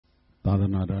သာသ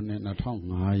နာတော်နဲ့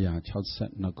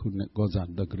2562ခုနှစ်ကောဇာ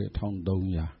တက္ကရာ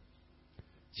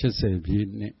1380ပြည့်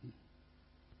နှစ်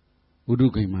ဥဒု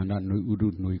ခိမန္တနွေဥဒု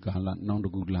နွေကာလနောင်တ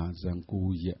ကူလာဇန်9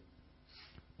ရက်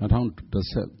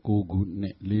2019ခုနှ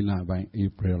စ်4လပိုင်းဧ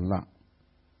ပြီလခ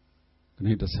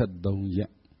နေ့13ရ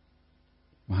က်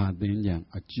မဟာသင်္ကြန်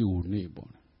အကျိုးနေ့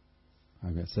ပေါ့။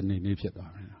အဲစနေနေ့ဖြစ်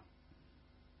သွားတယ်။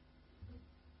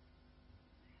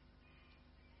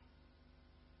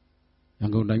ရ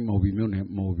န်ကုန်တိုင်းမော်ဘီမြို့နယ်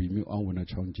မော်ဘီမြို့အောင်ဝန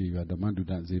ချောင်းကြီးရွာဓမ္မဒု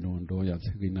ဒဇေနဝန်တော်ရ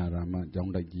စေကိနာရာမကျော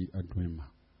င်းတိုက်ကြီးအတွင်းမှာ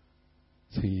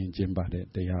ဆင်ရင်ကျင်းပတဲ့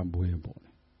တရားပွဲပေါ့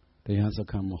လေ။တရားစ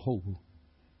ခန်းမဟုတ်ဘူး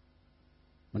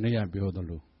။မနေ့ကပြောသ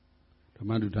လိုဓမ္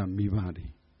မဒုဒမိဘတွေ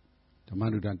ဓမ္မ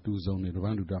ဒုဒတူဆုံးတွေဓမ္မ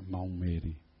ဒုဒမောင်မယ်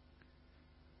တွေ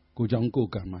ကိုเจ้าကို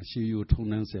ကံမှာရှေးရိုးထုံ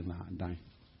နှန်းစင်လာအတိုင်း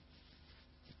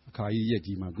အခါကြီးရက်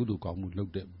ကြီးမှာကုသိုလ်ကောင်းမှုလု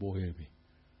ပ်တဲ့ပွဲ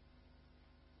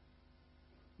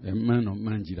ပဲမှန်းတော့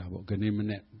မှန်းကြည့်တာပေါ့ခဏမ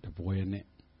နဲ့တပွဲနဲ့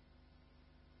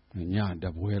ညတ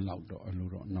ပွဲလောက်တော့အဲ့လို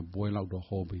တော့နှစ်ပွဲလောက်တော့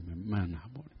ဟောပြီးမှမှန်းတာ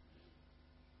ပေါ့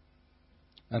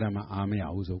အဲ့ဒါမှအားမရ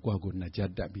ဘူးဆိုကိုယ့်ကိုနှစ်ချ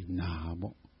က်တက်ပြီးနာ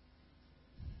ပေါ့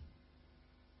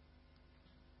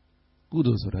ကု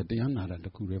သိုလ်ဆိုတာတရားနာတာတ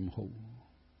ခုတည်းမဟုတ်ဘူး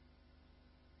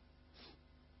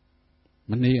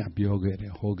မနေ့ကပြောခဲ့တ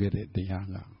ယ်ဟောခဲ့တဲ့တရား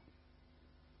က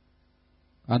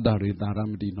အတ္တရေတာရ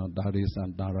မတိနောတာရေသံ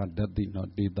တာရဒတ္တိနော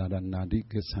တေတာရနာတိ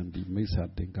ကိသံတိမိစ္ဆာ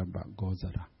သင်္ကပ္ပဂောဇ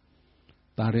ရာ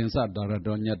တာရင်စတာရ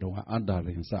တောညတ္တဝအတ္တရ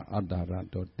င်စအတ္တရ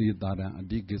တောတေတာရံအ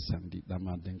တိကိသံတိသမ္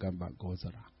မာသင်္ကပ္ပဂောဇ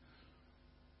ရာ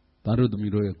သာတို့သ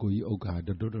မီးတို့ရဲ့ကိုကြီးဥက္ခာ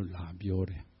တို့လာပြော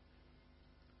တယ်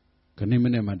ခဏမ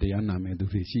နဲ့မှတရားနာမယ်သူ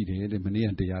တွေရှိတယ်တဲ့မနေ့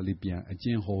ကတရားလေးပြန်အကျ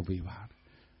ဉ်းဟောပေးပါ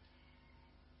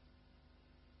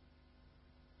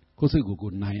ကိုယ်စိတ်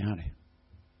ကိုနိုင်ရတယ်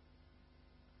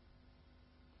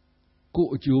ကိုယ်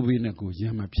အကျိုးပေးနဲ့ကိုရံ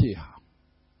မဖြစ်အောင်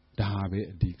ဒါပဲ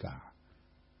အဓိက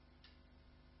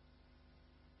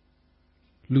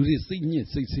လူတွေစိတ်ညစ်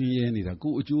စိတ်ဆင်းရဲနေတာ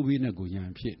ကိုယ်အကျိုးပေးနဲ့ကိုရံ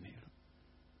ဖြစ်နေလို့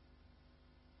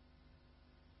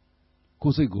ကို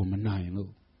ယ်စိတ်ကိုမနိုင်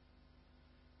လို့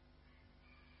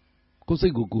ကိုယ်စိ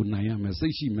တ်ကိုနိုင်ရမယ်စိ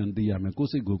တ်ရှိမှန်သိရမယ်ကိုယ်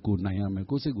စိတ်ကိုနိုင်ရမယ်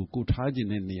ကိုယ်စိတ်ကိုထားခြင်း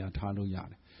တဲ့နေရာထားလို့ရ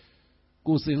တယ်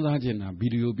ကိုယ်စဉ်းစားခြင်းတာဗီ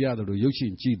ဒီယိုပြသလိုရုပ်ရှ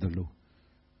င်ကြည့်သလို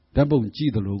ဓာတ်ပုံကြ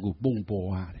ည့်သလိုကိုပုံပေါ်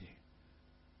ရတယ်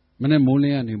မနေ့မိုးလ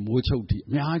င်းကနေမိုးချုပ်ထိအ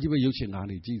များကြီးပဲရုပ်ရှင်ကား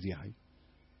လေးကြည့်စရာကြီး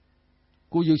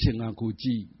ကိုရုပ်ရှင်ကားကိုကြ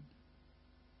ည့်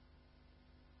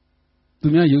သူ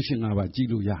များရုပ်ရှင်ကားပါကြည့်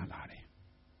လို့ရလာတယ်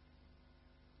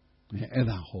အဲ့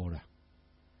ဒါဟောတာ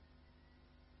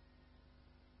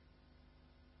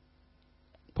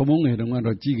ဘုံငယ်တုန်းက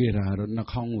တော့ကြည့်ခဲ့တာကတော့နှာ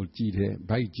ခေါင်းကိုကြည့်တယ်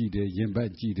ဗိုက်ကြည့်တယ်ရင်ဘ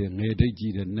တ်ကြည့်တယ်ငယ်ဒိတ်ကြ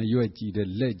ည့်တယ်နှရွက်ကြည့်တယ်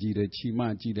လက်ကြည့်တယ်ခြိမ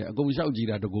ကြည့်တယ်အကုန်လျှောက်ကြည့်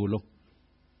တာတကူလုံး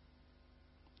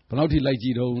ဘယ်လောက်ထိလိုက်ကြ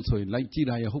ည့်တော့ဆိုရင်လိုက်ကြည့်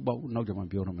တာရဟုတ်ပါဘူးနောက်ကျမှ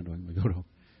ပြောတော့မယ်တော့မပြောတော့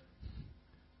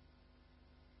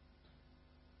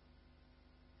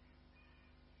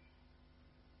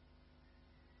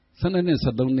12နှစ်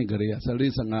13နှစ်ကလေးက14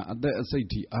 15အသက်အစိတ်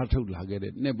ထိအားထုတ်လာခဲ့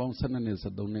တဲ့နှစ်ပေါင်း12နှစ်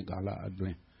13နှစ်ကာလအတွ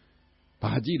င်း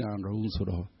ဘာကြည့်တာတော့ဆို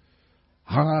တော့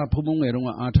ဟာဖုံငယ်တုန်းက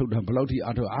အားထုတ်တာဘယ်လောက်ထိ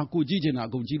အားထုတ်ကိုကြည့်ချင်တာ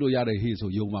အကုန်ကြည့်လို့ရတယ်ဟေ့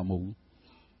ဆိုယုံမှာမဟုတ်ဘူး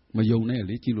မယုံနဲ့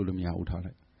လေကြည့်လို့လည်းမရဘူးထား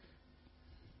လိုက်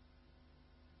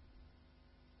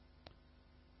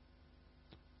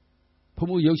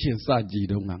ဖုံရုပ်ရှင်စကြည့်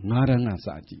တုန်းက9တန်းကစ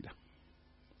ကြည့်တာ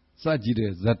စကြည့်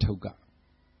တဲ့ဇတ်ထုတ်က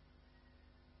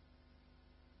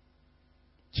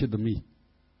ချစ်သမီး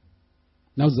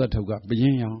နောက်ဇတ်ထုတ်ကဘယ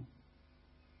င်းရောင်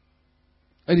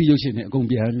အဲ့ဒီရုပ်ရှင်နဲ့အကုန်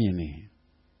ပြန်မြင်နေ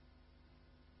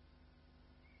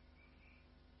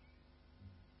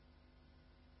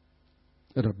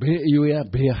အဲ့တော့ဘယ်အယိုရ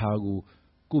ဘယ်ဟာ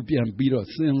ကိုပြန်ပြီးတော့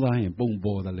စဉ်းစားရင်ပုံ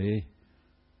ပေါ်တယ်လေ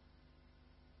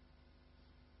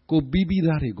ကိုပြီး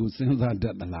သားတွေကိုစဉ်းစားတ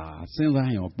တ်သလားစဉ်းစား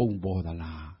ရင်ပုံပေါ်သ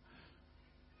လား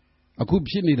အခု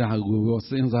ဖြစ်နေတာကိုရောစ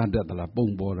ဉ်းစားတတ်သလားပုံ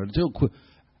ပေါ်တယ်တချို့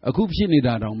အခုဖြစ်နေ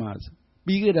တာတောင်မှ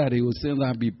ပြီးခဲ့တာတွေကိုစဉ်း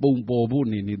စားပြီးပုံပေါ်ဖို့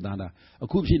နေနေတာအ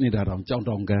ခုဖြစ်နေတာတောင်ကြောင်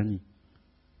တောင်ကန်းကြီး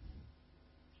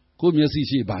ကိုမျက်စိ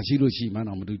ရှိဘာရှိလို့ရှိမှန်း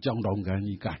တော့မသိကြောင်တောင်ကန်း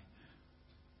ကြီးကိုင်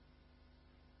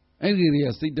အဲ့ဒီ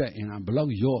ရဲ့စိတ်ဓာတ်အင်အားဘလော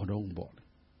က်ရော့တော့ပေါ့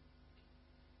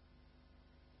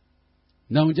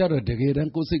နောင်ကြတော့တကယ်တ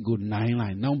မ်းကိုယ်စိတ်ကိုနိုင်လို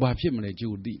က်နောင်ဘာဖြစ်မလဲ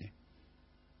ကြိုသိတယ်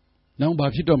နောင်ဘာ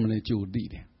ဖြစ်တော့မလဲကြိုသိ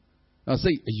တယ်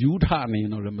စိတ်အယူထနေ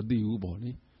တော့လည်းမသိဘူးပေါ့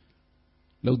လေ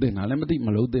လှုပ်တဲ့နာလည်းမသိမ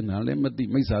လှုပ်တဲ့နာလည်းမသိ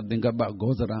မိစ္ဆာသင်္ကပ္ပ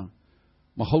ဂောဇရာ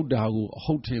မဟုတ်တာကိုအ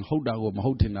ဟုတ်ထင်ဟုတ်တာကိုမ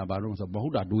ဟုတ်ထင်တာဘာလို့ဆိုမဟု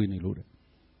တ်တာတွေးနေလို့တဲ့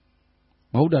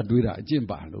မဟုတ်တာတွေးတာအကျင့်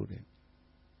ပါလို့တဲ့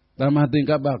သမ္မာသင်္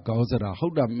ကပ္ပဂောဇရာဟု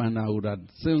တ်တာမှန်တာကိုဒါ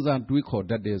စဉ်းစားတွေးခေါ်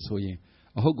တတ်တယ်ဆိုရင်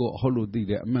အဟုတ်ကိုအဟုတ်လို့သိ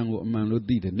တယ်အမှန်ကိုအမှန်လို့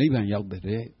သိတယ်နိဗ္ဗာန်ရောက်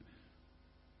တဲ့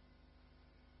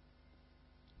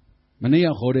မနေ့က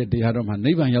ဟောတဲ့တရားတော်မှာ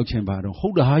နိဗ္ဗာန်ရောက်ခြင်းပါတော့ဟု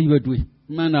တ်တာကြီးပဲတွေး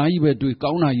မှန်တာကြီးပဲတွေး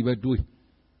ကောင်းတာကြီးပဲတွေး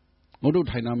တို့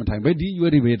ထိုင်တာမထိုင်ဘယ်ဒီရွ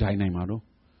ယ်တွေပဲထိုင်နိုင်မှာတော့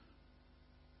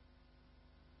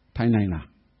ထိုင်နိုင်လား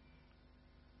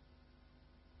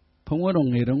ဖုံးကတော့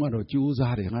ငယ်တုန်းကတော့ကြိုး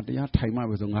စားတယ်ငါတရားထိုင်မှ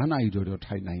ပဲဆို9 နာရီကျော်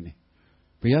ထိုင်နိုင်တယ်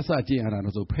ဘယ်ကစကျင့်ရတာ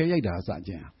လို့ဆိုဖဲရိုက်တာစ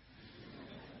ကျင့်ရ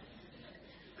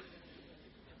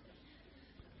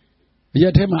အရ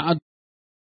က်ထဲမှာ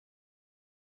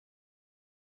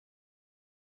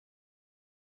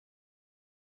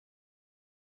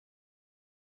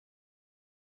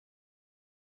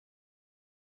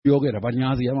ပြောခဲ့တာဘာညာ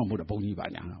စီရမှာမဟုတ်တာဘုံကြီးပါ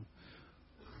ညာ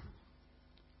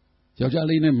ယောက်ျား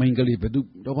လေးနဲ့မိန်းကလေးဘယ်သူ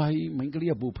တော့ဘာကြီးမိန်းကလေး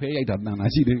ကပူဖဲရိုက်တာတန်တာ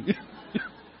ရှိတယ်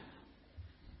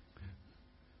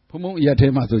ဖုံဖုံအရက်ထဲ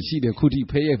မှာဆိုရှိတယ်ခုထိ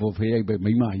ဖဲရိုက်ဖို့ဖဲရိုက်ပဲ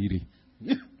မိန်းမကြီးတွေ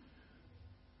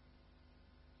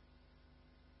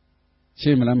ရှ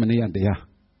င်းမလားမနေ့ကတရား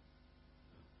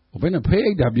ဘယ်နဲ့ဖဲ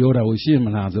ရိုက်တာပြောတာကိုရှင်းမ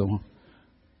လားဆို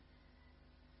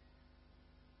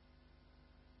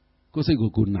ကိုယ်စိတ်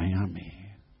ကိုနိုင်ရမယ်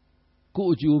ကို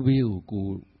အကျိုးပေးကို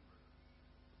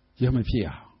ရမဖြစ်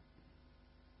အောင်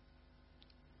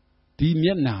ဒီမျ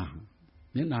က်နာ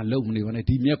လုံးမနေပါနဲ့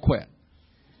ဒီမျက်ခွက်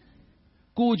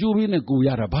ကိုအကျိုးပေးနဲ့ကိုရ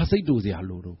တာဘာစိတ်တူစရာ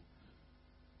လို့တော့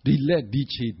ဒီလက်ဒီ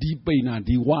ခြေဒီပိန်နာ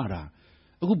ဒီဝတာ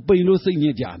အခုပိန်လို့စိတ်ည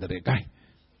စ်ကြတယ်ဂိုင်း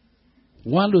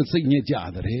ဝါလို့စိတ်ညစ်ကြ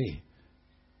တယ်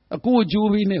အကိုအကျိုး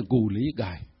ပေးနဲ့ကိုလေ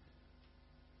ဂိုင်း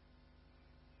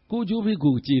ကိုအကျိုးပေး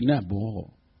ကိုကျေနပ်ပေါ့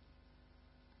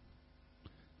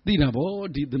သိတာဗော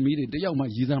ဒီသမီးတွေတယောက်မှ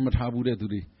ရည်စားမထားဘူးတဲ့သူ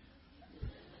တွေ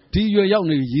ဒီရွယ်ရောက်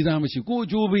နေရည်စားမရှိကိုအ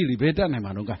ကျိုးပေးတွေဘယ်တတ်နိုင်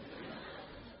မှာတော့က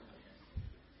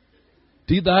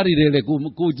ဒီသားတွေလည်းကို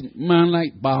မှန်းလို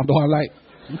က်ပါသွားလိုက်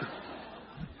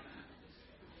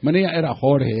မနေ့ကအဲ့ဒါ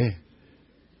ဟောတယ်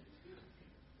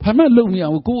ဘာမှလုံမရ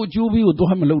ဘူးကိုအကျိုးပေးကို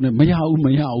သွားမလုံနဲ့မရဘူး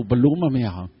ဘလို့မှမရ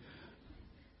အောင်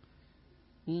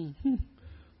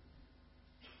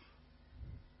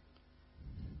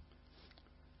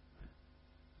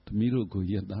သမီးတို့ကို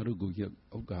ရက်သားတို့ကိုရက်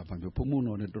ဥက္ကာဘာပြောဖုံဖုံ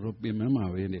တော်နဲ့တော်တော်ပင်မမှာ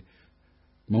ပဲနဲ့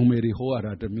မောင်မယ်တွေဟောရ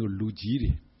တာတမျိုးလူကြီး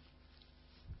တွေ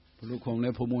ဘလို့ခေါင်းလဲ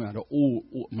ဖုံဖုံရတော့အိုး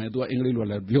အမေတို့အင်္ဂလိပ်လို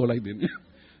လည်းပြောလိုက်တယ်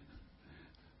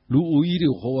လူဦးကြီး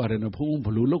တွေဟောရတယ်နော်ဖုံဘ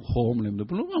လို့လောက်ဟောမလဲ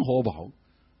ဘလို့မှဟောပါဘူး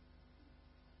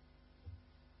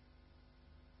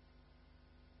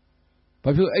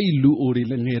ဘာဖြစ်အဲ့လူအိုတွေ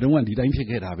လည်းငယ်တုန်းကဒီတိုင်းဖြစ်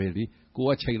ခဲ့တာပဲလေကို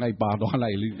ကချိန်လိုက်ပါသွား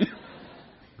လိုက်လေ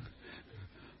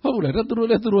ဟုတ်လားသူ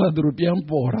တို့ပြန်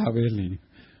ပေါ်တာပဲလေ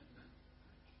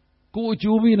ကိုအ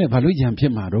ကျိုးပေးနဲ့ဘာလို့ရံဖြ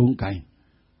စ်မှာတော့ကိုင်း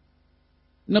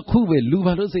နှစ်ခုပဲလူ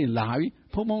ဘာလို့စိတ်လာပြီ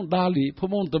ဖုံဖုံသားလေးဖုံ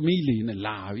ဖုံသမီးလေးနဲ့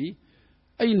လာပြီ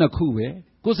အဲ့နှစ်ခုပဲ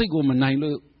ကိုစိတ်ကိုမနိုင်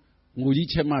လို့ငိုကြီး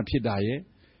ချက်မှဖြစ်တာရဲ့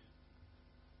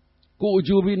ကိုအ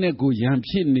ကျိုးပေးနဲ့ကိုရံ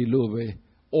ဖြစ်နေလို့ပဲ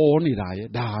အော်နေတာရဲ့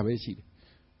ဒါပဲရှိတယ်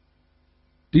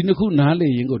ဒီနှစ်ခုနားလေ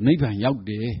ရင်ကိုနိဗ္ဗာန်ရောက်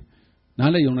တယ်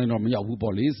နားလေရုံနဲ့တော့မရောက်ဘူး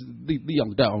ပေါ့လေသိအော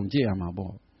င်တတ်အောင်ကြည့်ရမှာ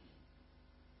ပေါ့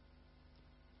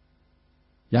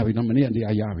ရပြီနော်မနေ့ကတ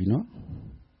ရားရပြီနော်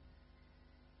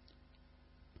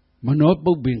မနော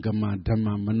ပုပ္ပင်ကမဓမ္မ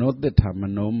မနောသစ္ထာမ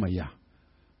နောမယ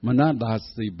မနတာ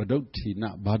စေပဒုဋ္ဌိန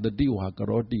ဘာတတိဝါက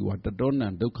ရောတိဝါတတောနံ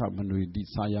ဒုက္ခမနွေတိ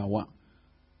သာယဝ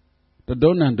တ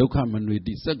တောနံဒုက္ခမနွေ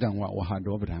တိစက္ကံဝဝဟာ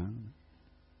တောပဒံ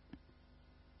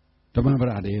ဓမ္မပ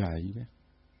ဒတေကကြီးပဲ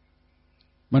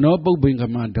မနောပုပ္ပင်က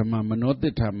မဓမ္မမနောသ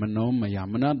စ္ထာမနောမယ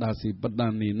မနတာစေပတံ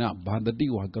နေနဘာတတိ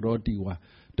ဝါကရောတိဝါ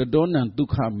တတောနံဒု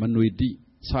က္ခမနွေတိ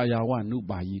သာယဝနု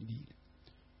ပါယိတိ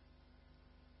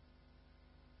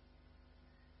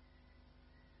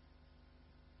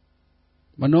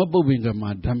မနောပုပ္ပင်ကမ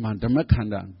ဓမ္မဓမ္မခန္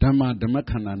ဓာဓမ္မ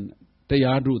ခန္ဓာတ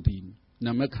ရားတို့သည်န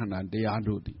မခန္ဓာတရား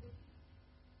တို့သည်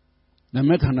နမ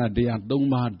ခန္ဓာတရား၃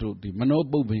ပါးတို့သည်မနော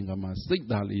ပုပ္ပင်ကမစိတ်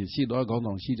သာလေရှိသောကောင်း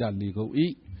ဆောင်ရှိကြလေကုန်၏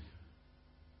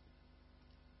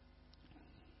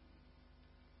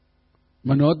မ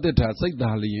နောတ္ထာစိတ်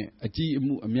သာလျင်အကြည်အ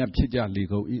မှုအမြတ်ဖြစ်ကြလေ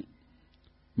ကုန်၏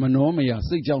မနောမယ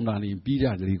စိတ်ကြောင့်သာလျင်ပြီးကြ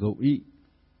လေကုန်၏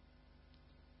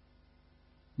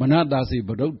မနတာစေပ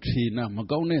ဒုဋ္ဌိနမ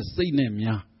ကောင်းတဲ့စိတ်နဲ့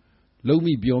များလုံး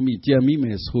မိပြောမိကြံမိမ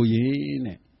ယ်ဆိုရင်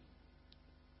တဲ့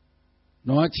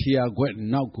နွားချီယာခွက်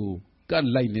နောက်ကိုကတ်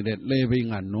လိုက်နေတဲ့လဲဘိန်း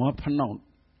ကနွားဖနှောက်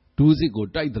ဒူးစစ်ကို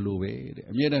တိုက်တယ်လို့ပဲတဲ့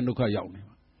အမြဲတမ်းဒုက္ခရောက်နေ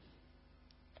ပါ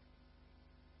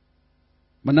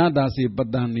မနတာစေပ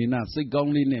တံနေနစိတ်ကော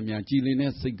င်းလေးနဲ့များကြည်လင်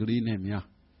တဲ့စိတ်ကလေးနဲ့များ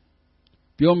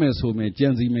ပြောမယ်ဆိုမယ်ကြံ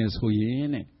စီမယ်ဆိုရင်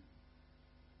တဲ့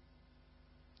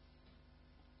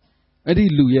အဲ့ဒီ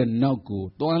လူရဲ့နောက်ကို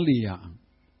တွန်းလေရ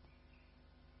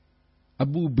အ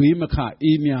ပူဘေးမခ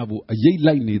အေးမြဖို့အရိပ်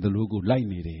လိုက်နေသလိုကိုလိုက်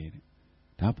နေတယ်တဲ့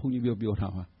ဒါဘုန်းကြီးပြော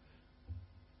ထားပါ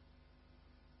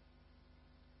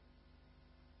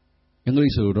အင်္ဂလိ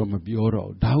ပ်ဆိုတော့မပြောတော့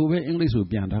ဒါဟုပဲအင်္ဂလိပ်ဆို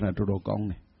ပြန်ထားတာတော်တော်ကောင်း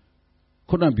တယ်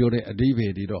ခုနပြောတဲ့အဓိပ္ပာ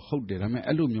ယ်တွေတော့ဟုတ်တယ်ဒါပေမဲ့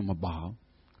အဲ့လိုမျိုးမပါဘူး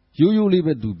ရိုးရိုးလေး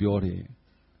ပဲသူပြောတယ်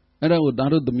အဲ့ဒါကိုသား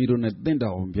တို့သမီးတို့နဲ့တင့်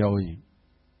တော်အောင်ပြောရင်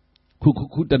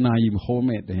ခုတနာကြီးဟော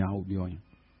မဲ့တရားကိုပြောရင်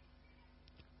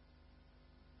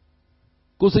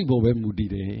ကိုယ်စိတ်ပေါ်ပဲမူတည်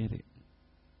တယ်တဲ့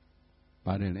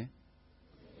ပါတယ်လေ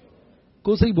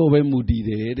ကိုယ်စိတ်ပေါ်ပဲမူတည်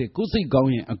တယ်တဲ့ကိုယ်စိတ်ကော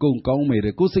င်းရင်အကုန်ကောင်းမယ်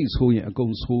တဲ့ကိုယ်စိတ်ဆိုးရင်အကု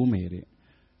န်ဆိုးမယ်တဲ့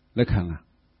လက်ခံလား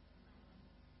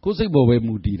ကိုယ်စိတ်ပေါ်ပဲ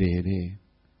မူတည်တယ်တဲ့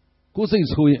ကိုယ်စိတ်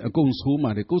ဆိုးရင်အကုန်ဆိုး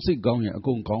မှာတဲ့ကိုယ်စိတ်ကောင်းရင်အ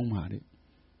ကုန်ကောင်းမှာတဲ့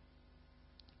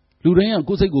လူတိုင်းက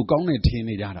ကိုယ်စိတ်ကိုကောင်းတယ်ထင်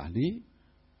နေကြတာလေ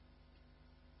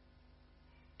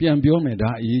ပြန်ပြောမယ်ဒါ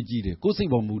အရေးကြီးတယ်ကိုယ်စိတ်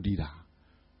ပေါ်မူတည်တာ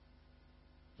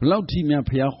ဘလောက်ထိများ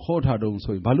ဖျားခေါ်ထားတုံး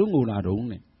ဆိုရင်ဘာလို့ငိုလာတုံး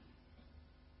နဲ့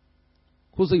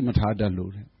ကိုယ်စိတ်မထားတတ်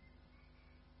လို့တဲ့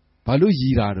ဘာလို့ရ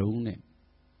ည်တာတုံးနဲ့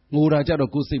ငိုတာကြ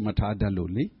တော့ကိုယ်စိတ်မထားတတ်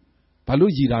လို့လေဘာ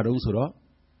လို့ရည်တာတုံးဆိုတော့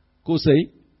ကိုယ်စိတ်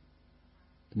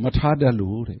မထားတတ်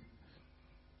လို့တဲ့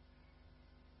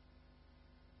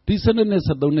ဒီ7နှစ်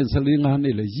73နှစ်14 5နှ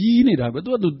စ်လေရီးနေတာပဲသူ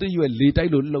ကသူတည့်ရွယ်လေတို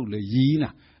က်လို့လှုပ်လေရီးနာ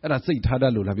အဲ့ဒါစိတ်ထားတ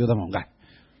တ်လို့လားပြောသမောင်ကဲ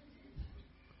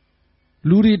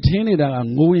လူတွေထင်းနေတာက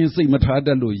ငိုရင်စိတ်မထားတ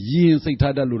တ်လို့ရီးရင်စိတ်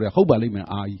ထားတတ်လို့တဲ့ဟုတ်ပါလိမ့်မယ်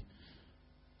အာကြီး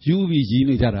ယူပြီးရီး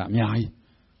နေကြတာအများကြီး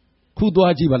ခု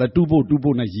သွားကြည့်ပါလားတူ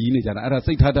ဖို့နဲ့ရီးနေကြတာအဲ့ဒါ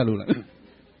စိတ်ထားတတ်လို့လား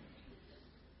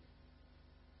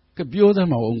ကပြောသ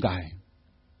မောင်အောင်ကဲ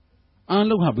အန်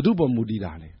လုံးဟာဘု து ပေါ်မူတည်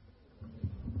တာလေ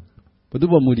ဘု து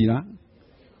ပေါ်မူတည်တာ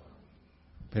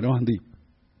ဘယ်တော့မှသိ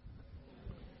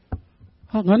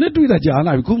ဟာငါနဲ့တွေ့တာကြာ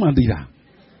လာပြီခုမှသိတာ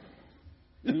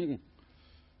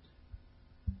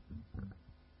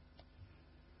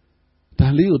ဒါ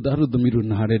လေးကိုသားတို့သမီးတို့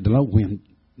နားတဲ့ဒီလောက်ဝ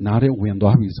င်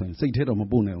သွားပြီဆိုရင်စိတ်ထဲတော့မ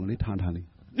ပို့နိုင်ဘူးလေထားလေး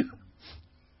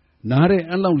နားတဲ့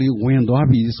အဲ့လောက်လေးဝင်သွား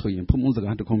ပြီဆိုရင်ဖုံဖုံစ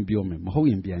ကားတစ်ခုပြောမယ်မဟုတ်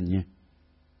ရင်ပြန်ညင်း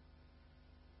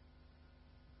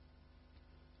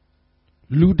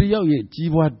လူတယောက်ရဲ့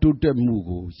ကြီးပွားတိုးတက်မှု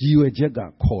ကိုရည်ရွယ်ချက်က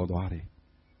ခေါ်သွားတယ်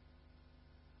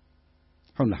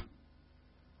ဟုတ်လား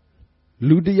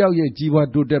လူတယောက်ရဲ့ကြီးပွား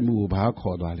တိုးတက်မှုကိုဘာ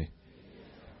ခေါ်သွားလဲ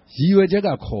ရည်ရွယ်ချက်က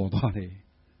ခေါ်သွားတယ်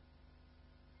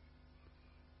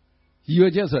ရည်ရွ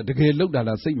ယ်ချက်ဆိုတာတကယ်လောက်တာ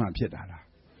လားစိတ်မှဖြစ်တာလား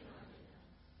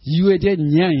ရည်ရွယ်ချက်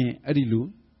ညံ့ရင်အဲ့ဒီလူ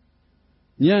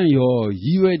ညံ့ရောရ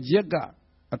ည်ရွယ်ချက်က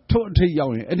အထွတ်အထိပ်ရော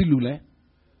က်ရင်အဲ့ဒီလူလဲ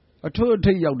အထွတ်အ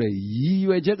ထိပ်ရောက်တယ်ရည်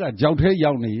ရွယ်ချက်ကကြောက်ထဲ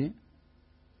ရောက်နေရင်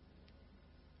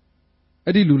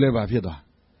အဲ့ဒီလူလဲဘာဖြစ်သွား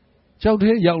ကြောက်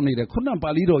ထဲရောက်နေတယ်ခုနပါ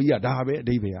ဠိတော်ကြီးကဒါပဲအ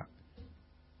ဓိပ္ပာယ်က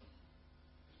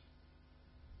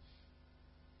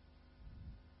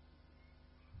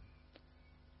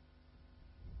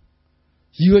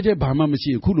ရည်ရွယ်ချက်ဘာမှမ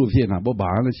ရှိဘူးခုလိုဖြစ်နေတာပေါ့ဘာ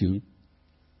မှမရှိဘူး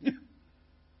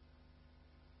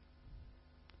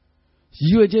ရ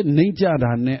ည်ရွယ်ချက်နှိမ့်ကြ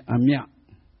တာနဲ့အမျှ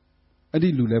အဲ့ဒီ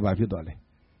လူလဲဘာဖြစ်သွားလဲ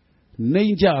နှိ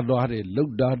မ့်ကြသွားတယ်လှု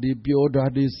ပ်တာတွေပြောတာ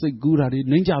တွေစိတ်ကူးတာတွေ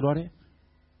နှိမ့်ကြသွားတယ်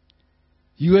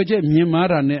ရည်ရွယ်ချက်မြင်မာ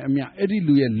တာနဲ့အမျှအဲ့ဒီ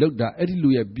လူရဲ့လှုပ်တာအဲ့ဒီလူ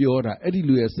ရဲ့ပြောတာအဲ့ဒီ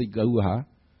လူရဲ့စိတ်ကူးဟာ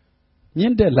မြ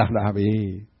င့်တက်လာတာပဲရ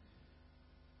ည်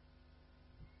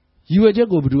ရွယ်ချက်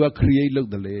ကိုဘယ်သူက create လုပ်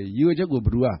တယ်လဲရည်ရွယ်ချက်ကိုဘ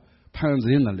ယ်သူကဖန်ဆ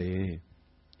င်းတယ်လေ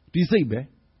ဒီစိတ်ပဲ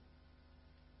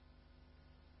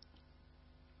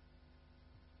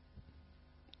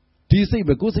ဒီစိတ်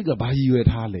ပဲကိုယ်စိတ်ကဘာရည်ရွယ်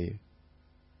ထားလဲ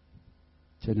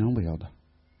ခြေနှောင်းပဲရောက်တာ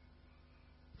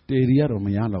တေရီကတော့မ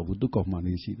ရတော့ဘူးသူ့ကောင်မှ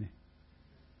လေးရှိတယ်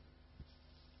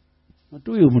မ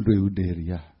တွေ့ဘူးမတွေ့ဘူးတေရီ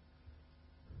က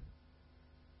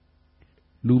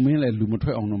လူမင်းလည်းလူမထွ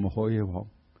က်အောင်တော့မဟောရဲပါဘူး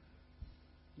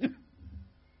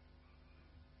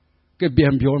ကဲပြ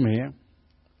န်ပြောမယ်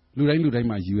လူတိုင်း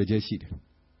မှာရည်ရွယ်ချက်ရှိတယ်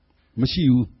မရှိ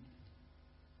ဘူး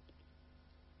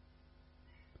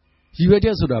ရည်ရွယ်ချ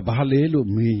က်ဆိုတာဘာလဲလို့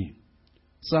မင်း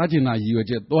စားကျင်တာရည်ရွယ်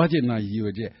ချက်သွားကျင်တာရည်ရွ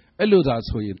ယ်ချက်အဲ့လိုသာ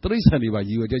ဆိုရင်တိရစ္ဆာန်တွေပါရ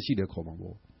ည်ရွယ်ချက်ရှိတယ်ခေါ်မှာ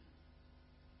ပေါ့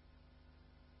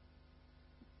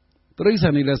တိရစ္ဆာ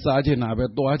န်တွေလည်းစားကျင်တာပဲ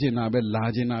သွားကျင်တာပဲလာ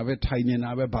ကျင်တာပဲထိုင်ကျင်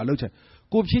တာပဲဘာလို့ချင်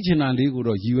ကိုဖြစ်ချင်တာလေးကို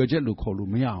တော့ရည်ရွယ်ချက်လို့ခေါ်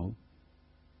လို့မရဘူး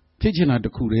ဖြစ်ချင်တာတ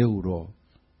စ်ခုတည်းဟူတော့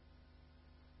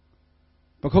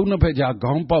ပခုံးနှစ်ဖက်ကြား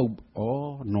ခေါင်းပေါက်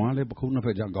နွားလည်းပခုံးနှစ်ဖ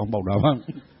က်ကြားခေါင်းပေါက်တာပါ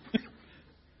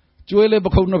ကျွဲလည်းပ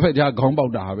ခုံးနှစ်ဖက်ကြားခေါင်းပေါ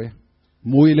က်တာပဲ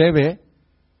မွေလည်းပဲ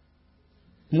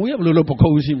မွေရဘလို့လို့ပ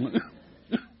ခုံးရှိမလဲ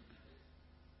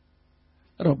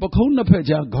အဲ့တော့ပခုံးနှစ်ဖက်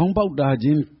ကြားခေါင်းပေါက်တာချ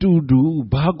င်းတူ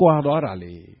ဘာကွာသွားတာ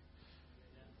လေ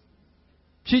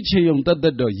ဖြစ်ချင်ုံတ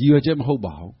က်တော့ရည်ရွယ်ချက်မဟုတ်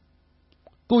ပါဘူး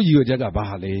ကိုယ်ရည်ရွယ်ချက်ကဘာ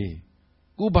လဲ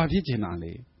ကိုဘာဖြစ်ချင်တာ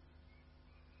လဲ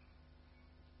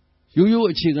ရိုး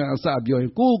အခြေခံအစပြောရ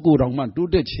င်ကိုတောင်မှ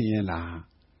တိုးတက်ချင်ရင်လား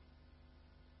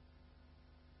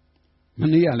မ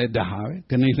နေ့ကလည်းဒါပဲ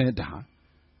ခဏလည်းဒါ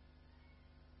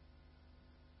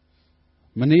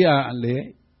မနေ့ကလည်း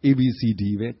ABCD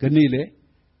ပဲခဏလည်း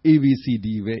ABCD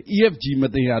ပဲ EFG မ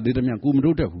သိရသေးတယ်မြတ်ကိုမ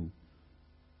တိုးတက်ဘူး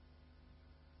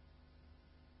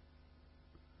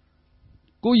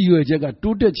ကိုရွယ်ချက်က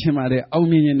တိုးတက်ချင်ပါတဲ့အောင်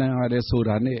မြင်နိုင်ရတဲ့ဆို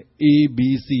တာနဲ့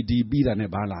ABCD ပြီးတာနဲ့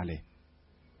ဘာလာလဲ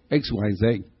XYZ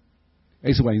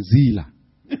XYZ လား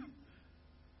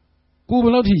ကိုဘ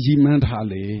ယ်လောက်ထိရည်မှန်းထား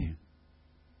လဲ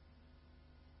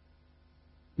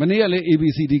မနေ့ကလည်း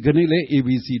ABCD ခဏလည်း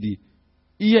ABCD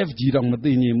EFG တော့မ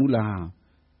သိရင်ဘူးလား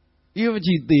EFG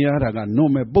သင်ရတာက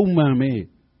normal ပုံမှန်ပဲ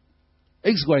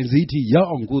XYZ ထိရောက်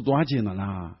အောင်ကိုသွားချင်သ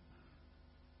လား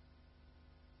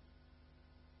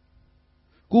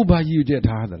ကိုဘာရည်ရွယ်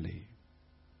ထားသလဲ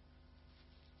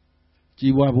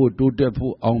ကြီးပွားဖို့တိုးတက်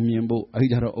ဖို့အောင်မြင်ဖို့အဲ့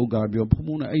ကြတော့ဥက္ကာပြောဖုံ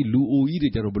ဖုံနဲ့အဲ့လူအိုကြီးတွေ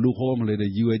ကြတော့ဘလို့ခေါ်မလဲတဲ့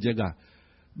ရည်ရွယ်ချက်က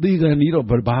သေကံကြီးတော့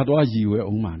ဘာသွားရည်ရွယ်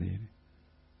အောင်ပါလဲ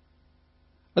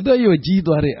အသက်ရွယ်ကြီး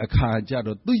သွားတဲ့အခါကျ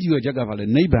တော့သူ့ရည်ရွယ်ချက်ကဘာလဲ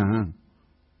နိဗ္ဗာန်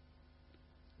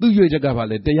သူ့ရည်ရွယ်ချက်ကဘာ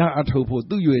လဲတရားအထုတ်ဖို့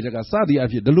သူ့ရည်ရွယ်ချက်ကစသည်အ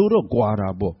ဖြစ်ဒီလိုတော့ကြွာတာ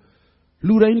ပေါ့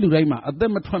လူတိုင်းမှာအသ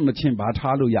က်မထွက်မချင်းဘာ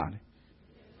ထားလို့ရတယ်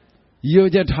ရည်ရွယ်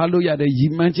ချက်ထားလို့ရတယ်ရ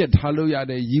ည်မှန်းချက်ထားလို့ရ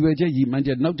တယ်ရည်ရွယ်ချက်ရည်မှန်းချ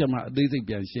က်နောက်ကြမှာအသေးစိတ်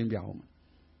ပြန်ရှင်းပြအောင်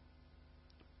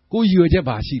ကိုရည်ရွယ်ချက်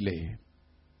ဘာရှိလဲ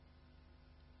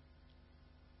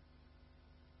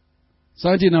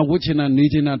စားချင်တာဝတ်ချင်တာနေ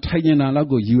ချင်တာထိုင်ချင်တာလောက်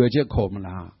ကိုရည်ရွယ်ချက်ခေါ်မ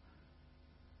လား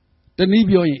တနည်း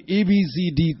ပြောရင်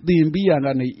ABCD သင်ပြီးရက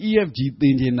နေ EFG သ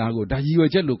င်ချင်တာကိုဒါရည်ရွယ်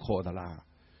ချက်လို့ခေါ်သလား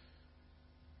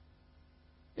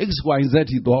XYZ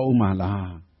ထိသွားအောင်မ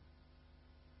လား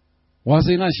ဝါစ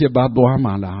င်က8ပါးသွား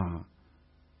မှာလား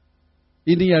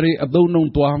အိန္ဒိယတွေအသုံးနှုံ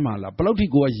သွားမှာလားဘယ်လောက်ထိ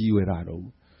ကိုရည်ရွယ်တာတော့ဒီ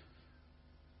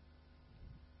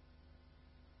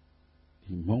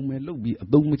မောင်မယ်လုတ်ပြီးအ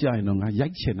သုံးမကျရင်တော့ငါရို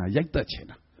က်ချင်တာရိုက်တတ်ချင်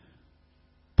တာ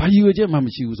ဘာရည်ရွယ်ချက်မှမ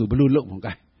ရှိဘူးဆိုဘယ်လိုလုပ်မ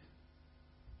လဲ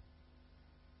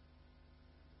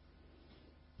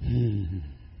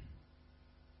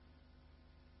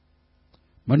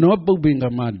မနောပုပ္ပင်္ဂ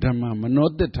မဓမ္မမနော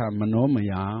တ္ထမနောမ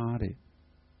ယာတဲ့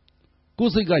ကို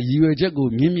ယ်စိတ်ကရည်ရွယ်ချက်ကို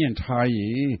မြင့်မြင့်ထားရ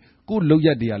င်ကိုယ်လောက်ရ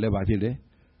တရားလည်းဘာဖြစ်လဲ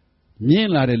မြင့်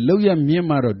လာတယ်လောက်ရမြင့်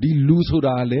မှတော့ဒီလူဆို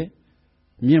တာလည်း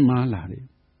မြင့်မားလာတယ်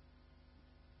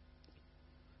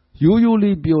ရိုးရိုး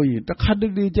လေးပြောရင်တစ်ခါတ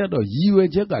လေကြတော့ရည်ရွယ်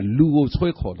ချက်ကလူကိုဆွဲ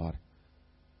ခေါ်သွားတယ်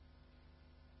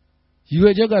ရည်ရွ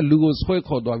ယ်ချက်ကလူကိုဆွဲ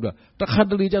ခေါ်သွားပြီးတော့တစ်ခါ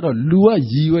တလေကြတော့လူက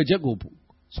ရည်ရွယ်ချက်ကို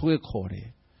ဆွဲခေါ်တယ်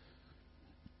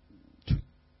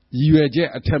ရည်ရွယ်ချက်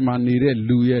အထက်မှာနေတဲ့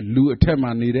လူရဲ့လူအထက်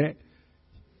မှာနေတဲ့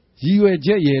ရည်ရွယ်ချ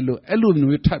က်ရဲ့လို့အဲ့လို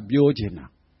မျိုးထပ်ပြောချင်တာ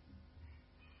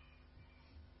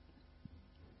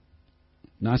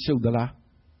နားရှုပ်သလား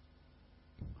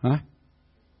ဟမ်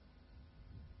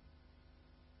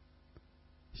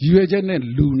ရည်ရွယ်ချက်နဲ့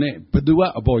လူနဲ့ဘယ်သူက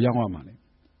အပေါ်ရောက်ရမှာလဲ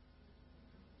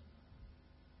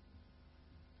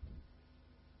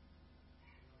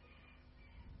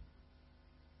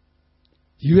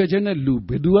ရည်ရွယ်ချက်နဲ့လူ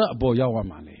ဘယ်သူကအပေါ်ရောက်ရ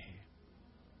မှာလဲ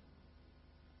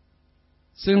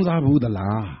စဉ်းစားဘူးသ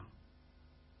လား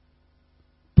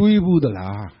တွေးဘူးသ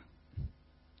လား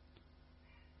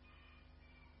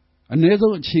အ ਨੇ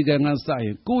ဆုံးအခြေခံကစရ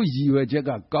င်ကိုယ်ရည်ရွယ်ချက်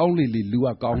ကကောင်းလေလေလူက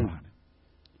ကောင်းလာတယ်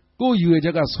ကိုယ်ရည်ရွယ်ချ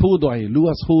က်ကဆိုးသွားရင်လူက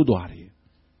ဆိုးသွားတယ်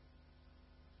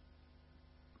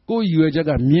ကိုယ်ရည်ရွယ်ချက်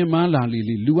ကမြင်မားလာလေ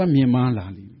လေလူကမြင်မားလာ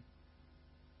လေ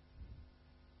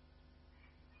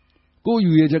ကိုယ်ရ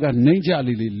ည်ရွယ်ချက်ကနှိမ့်ကြ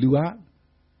လေလေလူက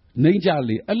နှိမ့်ကြ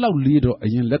လေအဲ့လောက်လေးတော့အ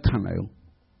ရင်လက်ခံလိုက်အောင်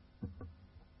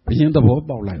အရင်သဘော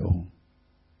ပေါက်လိုက်အောင်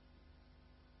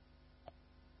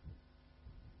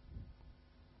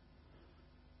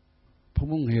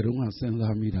ဘုံငယ်တုန်းကစဉ်း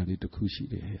စားမိတာလေးတစ်ခုရှိ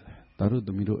တယ်ဒါတို့သ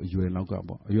မီးတို့အရွယ်လောက်က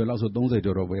ပေါ့အရွယ်လောက်ဆို30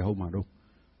ကျော်တော့ပဲဟုတ်မှာတော့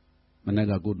မနေ့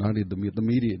ကကိုသားတွေသ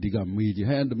မီးတွေအဓိကမေးကြ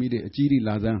ဟဲ့သမီးတွေအကြီးတွေ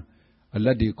လာစမ်းအလ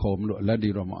က်တွေခေါ်မလို့အလက်တွေ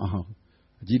တော့မအောင်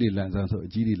အကြီးတွေလာစမ်းဆိုအ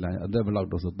ကြီးတွေလာအသက်ဘယ်လောက်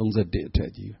တော့ဆို31အထ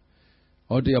က်ကြီး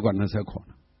ဟောတယောက်က29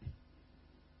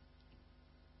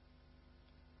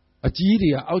အကြီးတွေ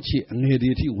ကအောက်ခြေအငယ်တွေ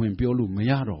အထိဝင်ပြောလို့မ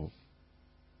ရတော့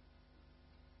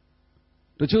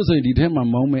တချို့ဆိုရင်ဒီထဲမှာ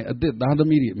မောင်းမဲ့အသက်သားသ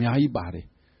မီးတွေအများကြီးပါတယ်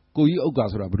ကိုကြီးဥက္ကာ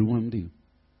ဆိုတာဘယ်သူမှမသိဘူး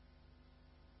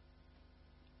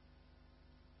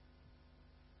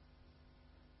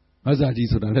မဆာကြီး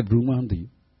ဆိုတာလည်းဘယ်သူမှမသိ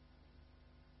ဘူး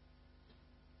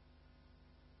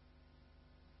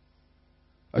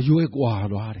အရွယ်กว่า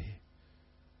သွားတယ်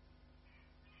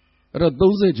အဲ့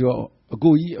တော့30ကျော်အ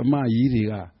ကိုကြီးအမကြီးတွေ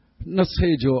က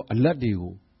20ကျော်အလက်တွေ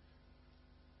ကို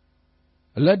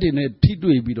အလက်တွေနဲ့ထိ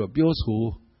တွေ့ပြီးတော့ပြောဆို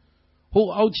ဟို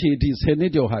အောက်ခြေထိ10နှ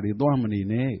စ်ကျော်ဟာတွေသွားမနေ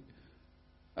နဲ့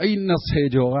အဲ့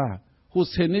20ကျော်ကဟို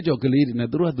10နှစ်ကျော်ကလေးတွေနဲ့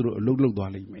သူတို့အလုပ်လုပ်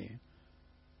သွားလိမ့်မယ်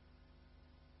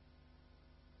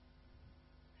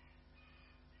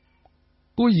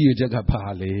ကိုရည်ချက်ကဖာ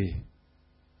လေ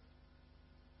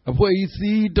အဖွဲ့အစ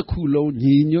ည်းတစ်ခုလုံး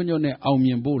ညီညွတ်ညွတ်နဲ့အောင်မြ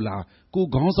င်ဖို့လားကို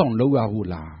ခေါင်းဆောင်လုပ်ရဖို့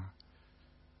လား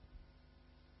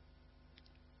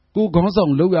ကိုခေါင်းဆော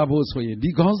င်လုပ်ရဖို့ဆိုရင်ဒီ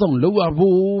ခေါင်းဆောင်လုပ်ရ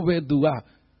ဖို့ပဲသူက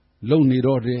လုံနေ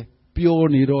တော့တယ်ပျော်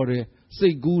နေတော့တယ်စိ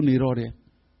တ်ကူးနေတော့တယ်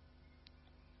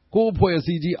Ko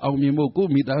poesi aumimo, ko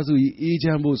mitazu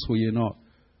ejambo soyeno.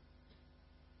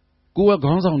 Ko a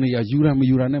gonzon ya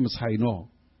uranem saino.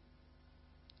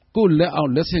 Go let out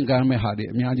lesson game had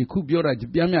it, Miaji Kupura,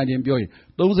 Yamian Boy,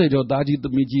 those are your daddy the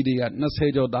Mijidi at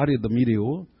Nasajo Daddy the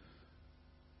Medio.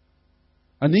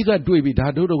 A nigga do it,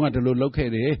 I don't want to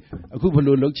locate it, a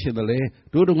Kupalo look in the lay,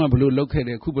 don't want to locate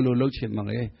a Kupalo look in the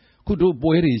lay, could do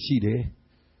boy she day.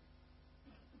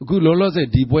 Good Lola said,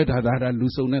 deep wet had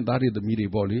Luson and Daddy the Midi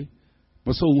Bolly,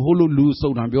 but so holo lose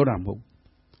so Nambioramo.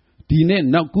 Dine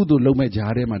now good to Lome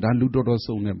Jare, Madame Ludo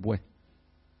son and boy.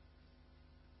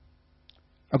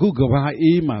 Aku gawah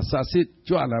ma sasit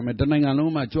jual me tenang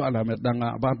anu ma jual me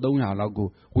tanga apa tahu ya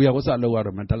lagu. Wia bosa luar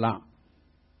me telak.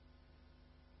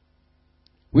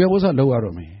 Wia bosa luar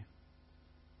me.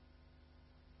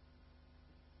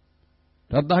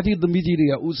 Tadi demi diri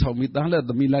ya usah mi tangla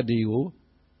demi ladi yo.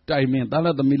 Time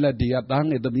tangla demi ladi ya tang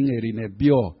demi ngeri ne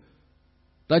bio.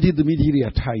 Tadi demi diri ya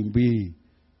time bi.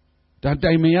 Dan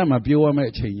time ya ma bio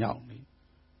me cenyau ni.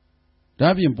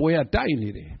 Tapi boya time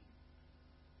ni deh.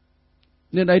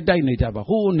 Nên ai tay này chả bảo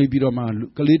hô này bị rồi mà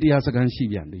cái lý dia sẽ gan xì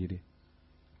biển đi đi,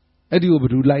 ai đi vào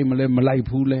đủ lại mà lại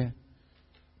phu lẽ,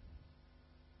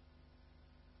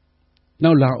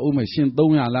 nào là ôm mà xin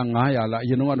tông nhà là ngã nhà là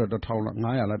yên nó là thâu là ngã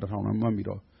nhà là thâu là mà bị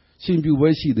rồi, xin biểu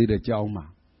với xì để cháu mà,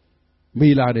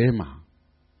 mì là để mà,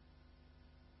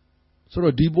 sau đó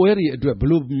đi boy đi rồi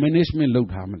blue management lâu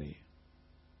tham này,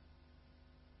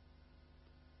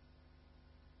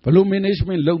 blue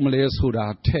management lâu mà lấy số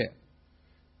đa thế.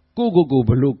 Go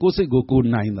below, go say go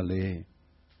nine the lay.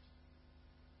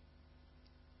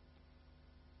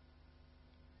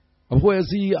 A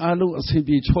poesy alo a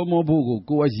simple chomobo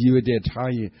go as you did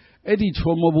high. Eddie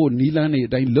chomobo nilani,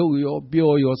 then low your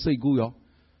bio your say go yo.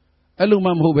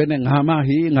 Alumam hoven and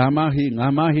ngamahi,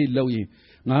 lowy.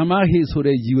 Ngamahi so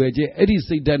that you Eddie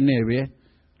say that nere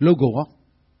logo.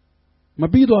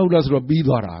 Mabido outlas or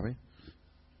bido arabe.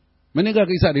 Maniga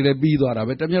kisari le bido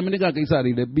arabe, tamya maniga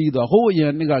kisari le bido, ho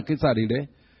ya niga kisari le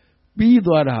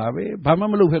bido arabe,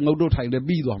 bamamalo hengodo tai le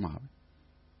bido ma.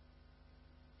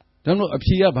 Don't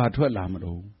appear about 12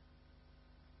 lamado.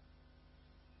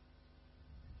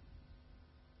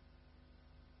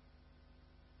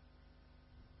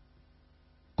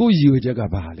 Go you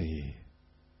jagabali.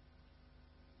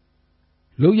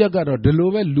 Loyaga, the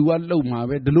lower lua low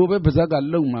mabe, the lower bazaga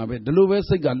low mabe, the lower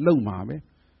sega low mabe.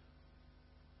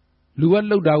 Lua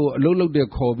low down, low de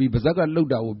coby, bazaga low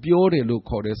down, pure look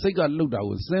called, sega low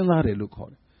down, sendare look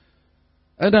called.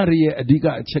 Adaria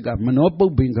adiga check up manopo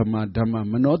bingama dama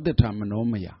manodeta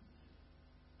manomaya.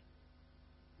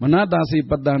 Manada si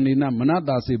padanina,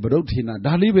 manada si brotina,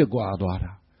 dalibe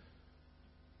guadara.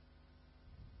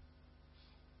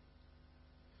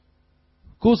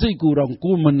 Kosi kurang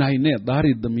kumanaine,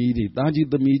 dari the midi, taji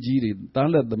the miji,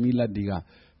 tala the mila diga.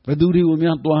 Peduri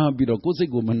umia toa biro kosi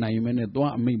kumanaimene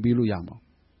toa me bilu yama.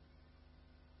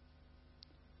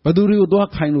 Peduri utoa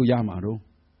kainu yamaro.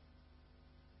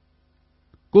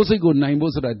 Kosi go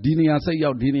naimosra dinia say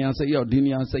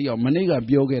out, manega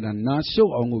biogera, na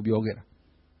show ongu biogera.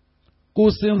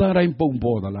 Kosinda rain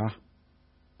pompodala.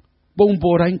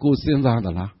 Pomporain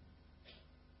kosindala.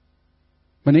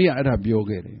 Manea era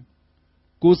biogere.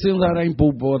 Kosinda rain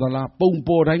pompodala,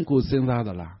 pomporain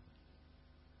kosindala.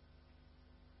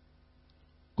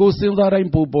 Kosinda rain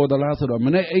pompodala, so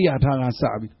mane ayatanga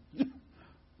sabi.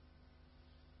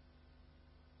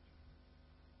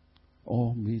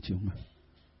 Oh, me too.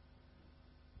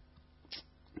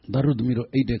 Darud miro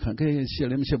ede kake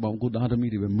shelem shebam ku dar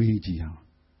miri be meji ha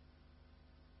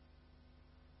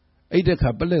ede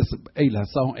ka bless eila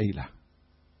song eila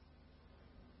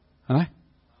ha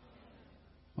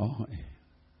oh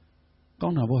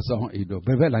kaung na bo song ei do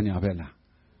be be la nya be la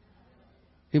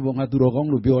e bo nga tu ro kaung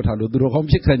lo pyo tha lo tu ro kaung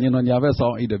phit khan yin do nya be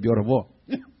song ei do pyo ro bo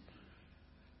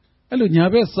ai lo nya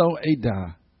be song ei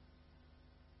da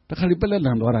ta khali pele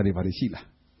lan dwa ra de ba ri shi la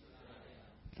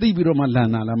Ti biro ma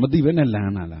lana la, mati bene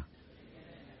lana la.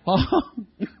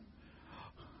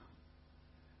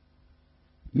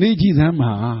 Niji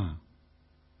zama.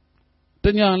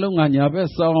 Tanya lo nga nyabe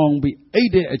song bi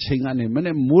ede achinga ne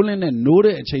mene mole ne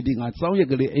nore achidi nga song ye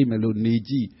kale ai melo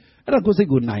niji. Era ko sik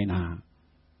ko nai na.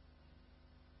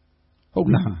ဟု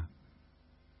တ်လား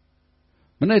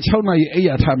မနေ့6နာရီအိပ်ရ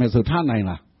ထားမယ်ဆိုထားနိုင်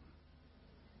လား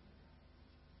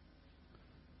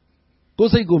ကို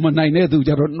ယ်စိတ်ကိုမနိုင်တဲ့သူ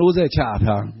ကြတော့နှိုးဆက်ချ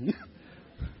ထား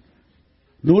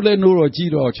နိုးလဲနိုးတော့ကြ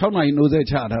ည့်တော့6နာရီနှိုးဆက်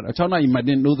ချထား6နာရီမှတ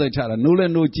င်နှိုးဆက်ချတာနိုးလဲ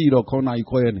နိုးကြည့်တော့9နာရီ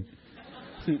ခွဲနေ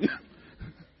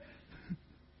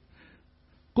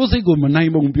ကိုယ်စိတ်ကိုမနို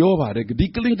င်ပုံပြောပါတယ်ဒီ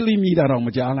ကလင်းကလေးမြည်တာတော့မ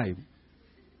ကြားလိုက်ဘူး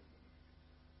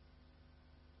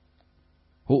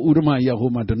ဟ ဟိုဥရမရဟို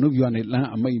မှာဒနုပြနဲ့လမ်း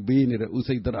အမိတ်ပေးနေတဲ့ဥ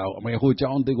စိတ်တရာကိုအမေဟိုကြော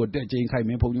င်းအသေးကိုတက်ကျင်းခိုင်မ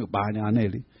င်းဖုံးညပါညာနဲ့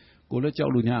လေကိုလည်းကြော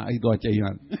က်လို့ညာအဲ့သွားကျင်းရဥ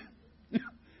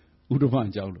ရမ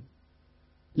ကြောက်လို့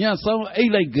ညဆောင်အိ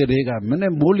တ်လိုက်ကြတဲ့ကမ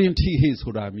နဲ့မိုးလင်းထိဟိ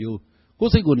ဆိုတာမျိုးကို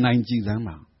ယ်စိတ်ကိုနိုင်ကြည့်စမ်း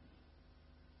ပါ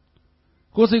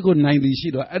ကိုယ်စိတ်ကိုနိုင်သည်ရှိ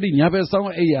တော့အဲ့ဒီညာဘက်ဆောင်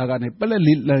အိတ်ရာကနေပလက်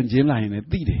လေးလန့်ချင်းလာရင်လည်း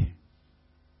သိတယ်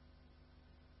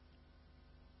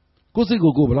ကိုယ်စိတ်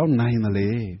ကိုဘယ်လောက်နိုင်တယ်လဲ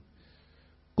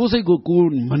ကိုယ်စိတ်ကို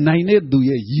မနိုင်တဲ့သူ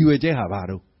ရဲ့ရည်ရွယ်ချက်ဟာဘာ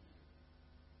တော့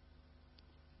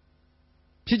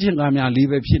ဖြစ်ချင်ကားများလေး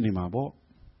ပဲဖြစ်နေမှာပေါ့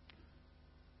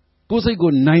ကိုယ်စိတ်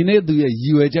ကိုနိုင်တဲ့သူရဲ့ရ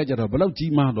ည်ရွယ်ချက်ကြတော့ဘယ်လောက်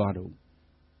ကြီးမားသွားတော့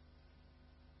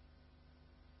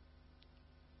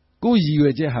ကိုယ်ရည်ရွ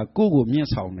ယ်ချက်ဟာကိုယ့်ကိုမြင့်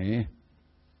ဆောင်တယ်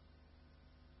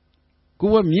ကို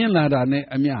ယ်ကမြင့်လာတာနဲ့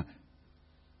အမျှ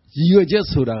ရည်ရွယ်ချက်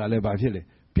ဆိုတာကလည်းဘာဖြစ်လဲ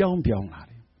ပြောင်းလာ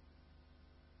တယ်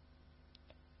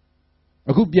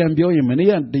အခုပြန်ပြောရင်မနေ့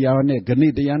ကတရားနဲ့ဂဏိ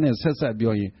တရားနဲ့ဆက်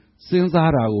ပြောရင်စဉ်း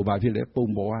စားတာကိုဘာဖြစ်လဲပုံ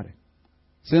ပေါ်ရတယ်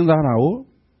စဉ်းစားတာကို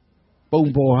ပုံ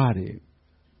ပေါ်ရတယ်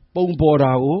ပုံပေါ်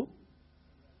တာကို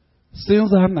စဉ်း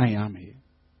စားနိုင်ရမယ်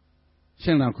ရှ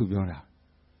င်းလားခုပြောတာ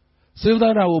စဉ်း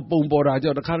စားတာကိုပုံပေါ်တာ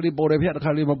ကြောင့်တစ်ခါလေးပေါ်တယ်ဖျက်တစ်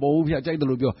ခါလေးမပေါ်ဘူးဖျက်ကြိုက်တယ်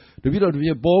လို့ပြောတပည့်တော်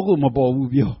ပေါ်ကိုမပေါ်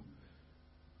ဘူးပြော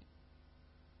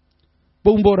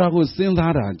ပုံပေါ်တာကိုစဉ်း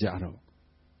စားတာကြတော့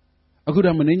အခု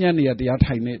တော့မင်းညနေရတရား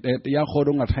ထိုင်နေတရားခေါ်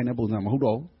တော့ကထိုင်တဲ့ပုံစံမဟုတ်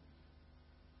တော့ဘူး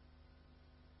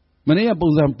မနေ့ကပုံ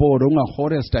စံပေါ်တော့ကဟော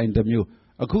တဲ့စတိုင်တစ်မျိုး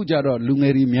အခုကြတော့လူင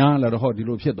ယ်တွေများလာတော့ဟောဒီ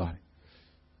လိုဖြစ်သွားတယ်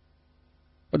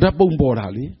ဒါပုံပေါ်တာ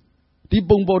လေဒီ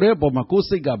ပုံပေါ်တဲ့အပေါ်မှာကိုယ်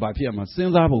စိတ်ကဘာဖြစ်ရမှာစ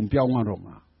ဉ်းစားပုံပြောင်းသွားတော့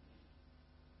မှာ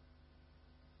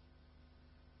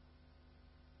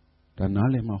ဒါနား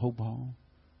လည်မှာဟုတ်ပါ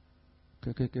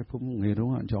ဘူးကဲဖုန်းငယ်တော့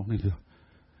အကြောင်းလေးပြော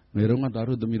ငယ်တော့ကတာ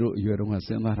တို့သမီးတို့အရွယ်တော့ကစ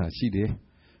ဉ်းစားတာရှိတယ်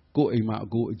ကိုယ်အိမ်မှာအ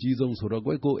ကိုအကြီးဆုံးဆိုတော့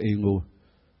ကိုယ်အိမ်ကို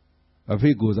အဖေ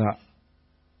ကိုစား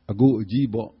အကိုအကြီး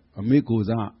ပေါ့အမေကို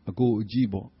စားအကိုအကြီး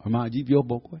ပေါ့အမအကြီးပြော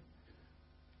ပေါ့ကွယ်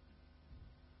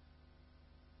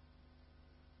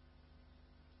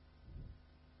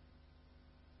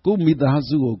ကိုမိသား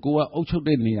စုကိုကိုကအုပ်ချုပ်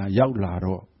တဲ့နေရာရောက်လာ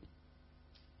တော့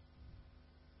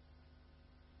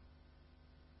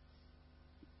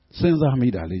စဉ်းစားမိ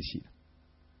တာလေးရှိတယ်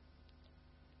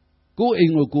ကိုအိ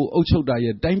မ်ကိုကိုအုပ်ချုပ်တာ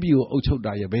ရဲ့တိုင်းပြည်ကိုအုပ်ချုပ်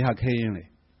တာရဲ့ဘယ်ဟာခဲရင်လဲ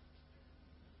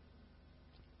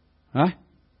ဟမ်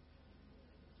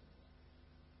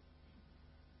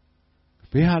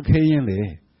ဘယ်ဟာခဲရင်လဲ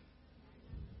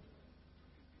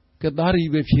ကသားရီ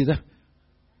ပဲဖြေသား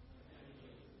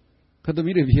ခသ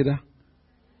မီးတွေဖြေသား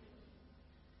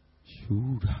ယူ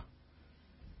တာ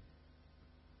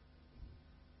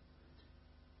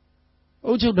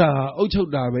အုပ်ချုပ်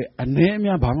တာပဲအနည်းအ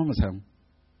များဘာမှမဆန်ဘူး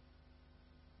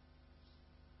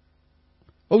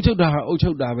အုပ်ချုပ်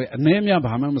တာပဲအနည်းအများ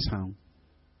ဘာမှမဆန်ဘူး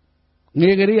င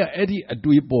ယ်ကလေးကအဲ့ဒီအ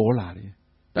တွေးပေါ်လာတယ်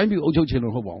တိုင်းပြည်အုပ်ချုပ်ခြင်း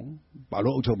လို့ဟုတ်ပါဘူးဘာ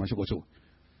လို့အုပ်ချုပ်မှာချုပ်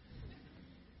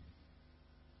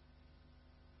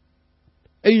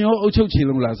အိမ်ရောအုပ်ချုပ်ခြင်း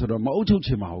လို့လားဆိုတော့မအုပ်ချုပ်ခြ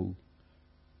င်းပါဘူး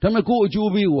ဒါပေမဲ့ကိုယ်အ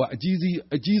ကျိုးပေးကအ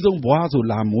ကြီးဆုံးဘွားဆို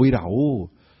လာမွေးတာဟုတ်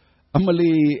အမ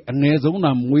လီအငယ်ဆုံး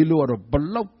လာမွေးလို့တော့ဘ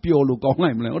လောက်ပျော်လို့ကောင်း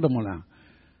လိုက်မလဲဟုတ်တယ်မလား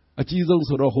အကြီးဆုံး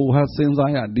ဆိုတော့ဟိုဟာစဉ်း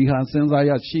စားရဒီဟာစဉ်းစား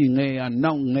ရရှိငယ်ရ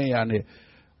နောက်ငယ်ရနဲ့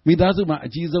မိသားစုမှာအ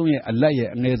ကြီးဆုံးရဲ့အလက်ရဲ့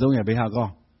အငယ်ဆုံးရဲ့ဘယ်ဟာကော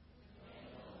င်း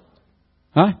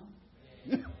ဟမ်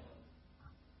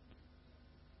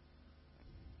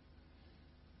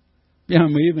ပြန်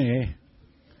မေးမယ်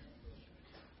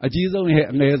အကြီးဆုံးရဲ့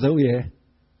အငယ်ဆုံးရဲ့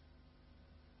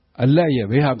အလက်ရဲ့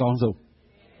ဘယ်ဟာကောင်းဆုံး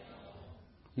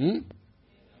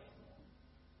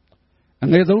အ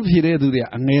ငယ်ဆုံးဖြေတဲ့သူတွေက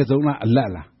အငယ်ဆုံးလားအလ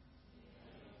က်လား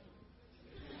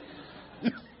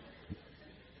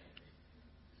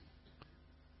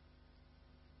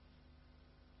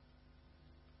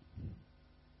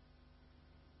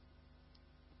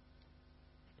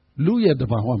လူရဲ့တ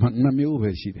ဘာဝမှာနှစ်မျိုး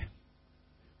ပဲရှိတယ်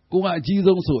ကိုကအကြီး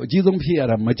ဆုံးဆိုအကြီးဆုံးဖြစ်ရ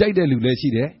တာမကြိုက်တဲ့လူလည်းရှိ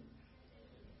တယ်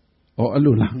ဩအဲ့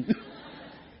လိုလား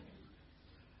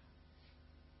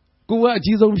ကိုကအ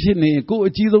ကြီးဆုံးဖြစ်နေကို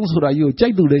အကြီးဆုံးဆိုတာကြီးကိုကြို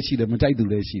က်သူလည်းရှိတယ်မကြိုက်သူ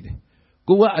လည်းရှိတယ်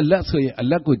ကိုကအလက်ဆိုရင်အ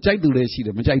လက်ကိုကြိုက်သူလည်းရှိတ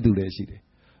ယ်မကြိုက်သူလည်းရှိတယ်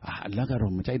အလက်က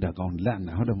တော့မကြိုက်တာကောင်းလက်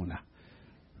နာဟုတ်တယ်မလား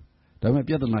ဒါပေမဲ့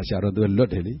ပြဿနာရှာတော့သူလွတ်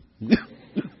တယ်လေ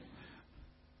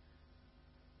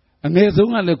အငယ်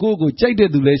ဆုံးကလည်းကိုကြိုက်တဲ့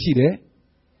သူလည်းရှိတယ်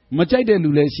မကြိုက်တဲ့လူ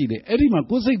လည်းရှိတယ်အဲ့ဒီမှာ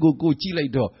ကိုယ်စိတ်ကိုကြည့်လို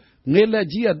က်တော့ငယ်လက်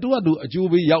ကြီးကသူ့အတူအကျိုး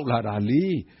ပေးရောက်လာတာလေ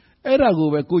အဲ့ဒါကို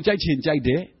ပဲကိုကြိုက်ချင်ကြိုက်တ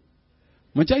ယ်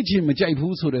မကြိုက်ချင်မကြိုက်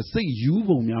ဘူးဆိုတဲ့စိတ်ယူ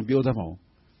ပုံများပြောသမှာ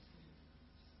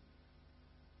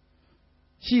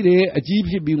ရှိတယ်အကြီး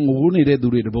ဖြစ်ပြီးငိုနေတဲ့သူ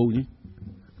တွေတပုံကြီး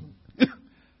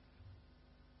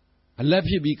အလက်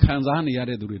ဖြစ်ပြီးခံစားနေရ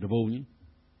တဲ့သူတွေတပုံကြီး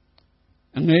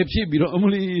အငယ်ဖြစ်ပြီးတော့အမ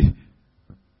လီ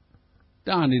တ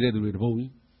နေတဲ့သူတွေတပုံကြီး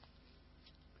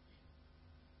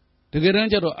တကယ်တမ်း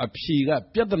ကျတော့အဖြေက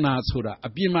ပြဿနာဆိုတာအ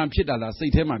ပြင်မှာဖြစ်တာလားစိ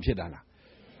တ်ထဲမှာဖြစ်တာလား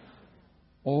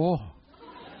ဩ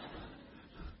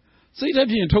စိတ်ထဲ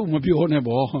ပြင်ထုတ်မပြောနဲ့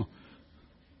ဗော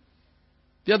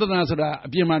ပြဿနာဆိုတာအ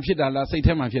ပြင်မှာဖြစ်တာလားစိတ်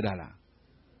ထဲမှာဖြစ်တာလား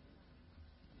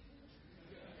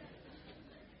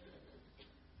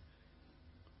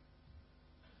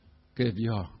ကဲ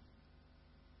ပြော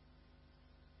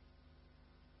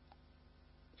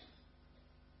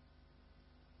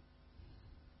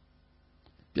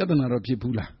ပြဿနာတော့ဖြစ်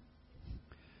ဘူးလား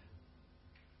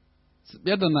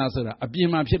ပြဿနာဆိုတာအပြင်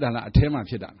မှာဖြစ်တာလားအထဲမှာ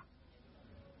ဖြစ်တာလား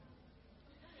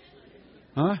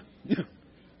ဟမ်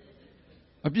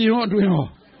အပြင်ရောအတွင်းရော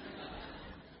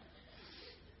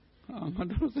ငါ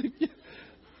တို့စိတ်ပြ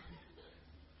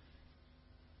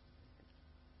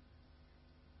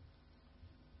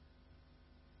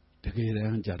တကယ်တ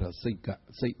မ်းကျတော့စိ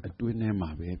တ်အတွင်းထဲမှာ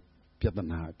ပဲပြဿ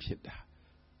နာဖြစ်တာ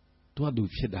သူကသူ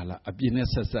ဖြစ်တာလားအပြင်နဲ့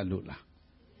ဆက်ဆက်လို့လား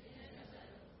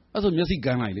အဲ့ဆိုမျက်စိက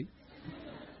န်းလိုက်လေ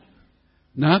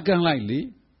နားကန်းလိုက်လေ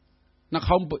နှာ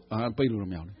ခေါင်းပိတ်လို့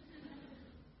မရဘူး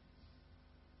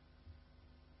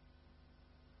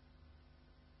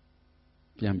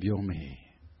ပြန်ပြောမယ်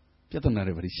ပြဿနာ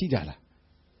တွေဘာရှိကြလား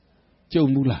ကြုံ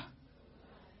ဘူးလား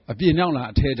အပြင်ကြောင့်လား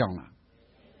အထဲကြောင့်လား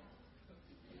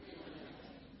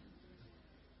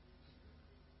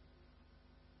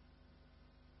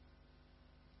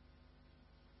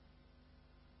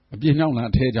အပြင်ကြောင့်လား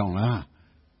အထဲကြောင့်လား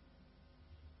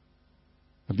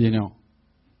အပြင်ကြောင့်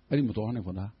အဲ့ဒီမတော်နဲ့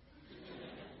ခွန်သား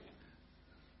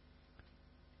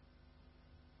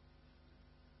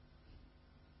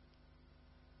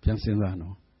ပြန်စဉ်းစား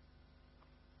နော်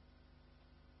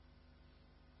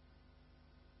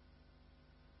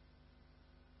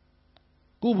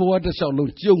ကိုယ်ဘဝတစ်လျှောက်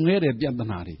လုံးကြုံခဲ့တဲ့ပြဿ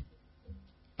နာတွေ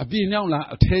အပြင်ကြောင့်လား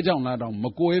အထဲကြောင့်လားတော့မ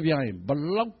ကွဲပြားရင်ဘ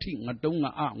လောက်ထိငတုံးင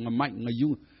အငမိုက်ငယူ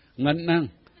ငနှမ်း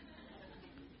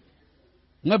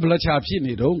ငဘလချာဖြစ်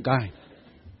နေတော့ကိုင်း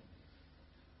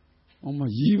အမ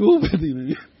ရီဖို့ပဲဒီ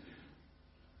နေ့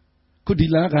ခုဒီ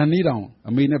လာကနေတောင်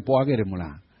အမေနဲ့ပွားခဲ့တယ်မ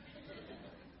လား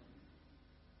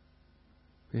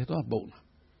ဘယ်တော့ပုံလား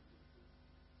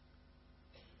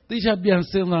တိကျပြန်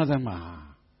စဉ်းစားစမ်းပါ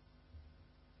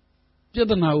ပြ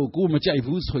ဿနာကိုမကြိုက်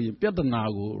ဘူးဆိုရင်ပြဿနာ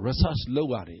ကို research လုပ်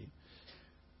ရတယ်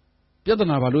ပြဿ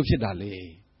နာဘာလို့ဖြစ်တာလဲ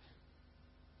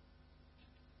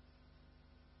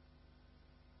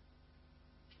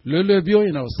လွယ်ပြောရ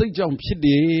င်တော့စိတ်ကြောင့်ဖြစ်တ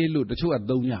ယ်လို့တချို့က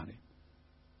သုံးရတယ်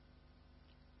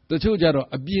တချို့ကြတော့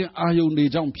အပြင်အာယုန်တွေ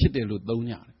ကြောင့်ဖြစ်တယ်လို့သုံး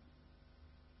ရတယ်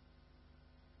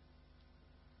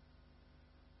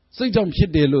စိတ်ကြောင့်ဖြ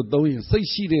စ်တယ်လို့သုံးရင်စိတ်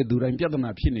ရှိတဲ့သူတိုင်းပြဿနာ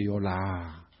ဖြစ်နေရောလား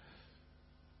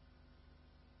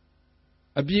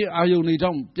အပြင်အာယုန်တွေ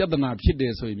ကြောင့်ပြဿနာဖြစ်တ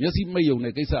ယ်ဆိုရင်မျက်စိမိတ်ယုံ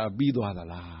နဲ့ကိစ္စအပြီးသွားသ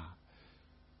လား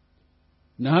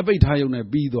နားပိတ်ထားယုံနဲ့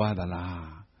ပြီးသွားသလား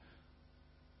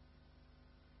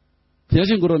ဘုရား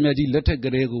ရှင်ကိုရောမြတ်ကြီးလက်ထက်က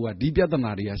လေးကဒီပြဿ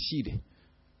နာတွေကရှိတယ်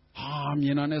ဟာမြ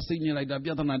င်တာနဲ့စိတ်ညစ်လိုက်တာပြ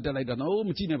ဿနာတက်လိုက်တာတော့မ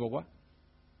ကြည့်နဲ့ပေါ့ကွာ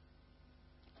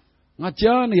ငါ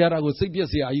ကြားနေရတာကိုစိတ်ပြက်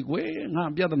စရာကြီးကွယ်ငါ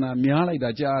ပြဿနာများလိုက်တာ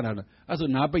ကြားရတာအဲ့ဆို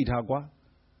နားပိတ်ထားကွာ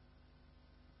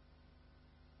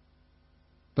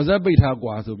ပါးစပ်ပိတ်ထား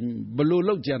ကွာဆိုဘလို့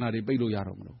လောက်ကြံတာတွေပိတ်လို့ရ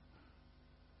တော့မလို့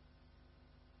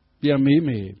ပြန်မေးမ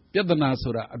ယ်ပြဿနာ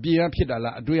ဆိုတာအပြင်ကဖြစ်တာ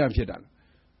လားအတွင်းကဖြစ်တာလား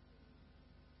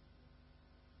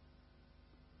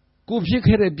ကိုဖြစ်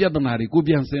ခဲ့တဲ့ပြဿနာတွေကို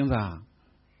ပြန်စဉ်းစား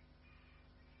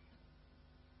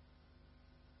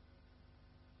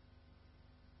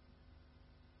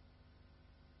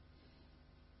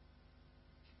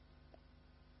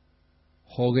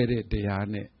ဟောခဲ့တဲ့တရား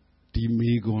နဲ့ဒီ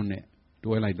မေးခွန်းနဲ့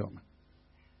တွဲလိုက်တော့မှာ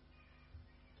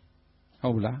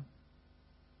ဟုတ်လား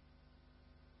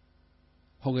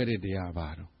ဟောခဲ့တဲ့တရားပါ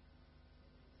တော့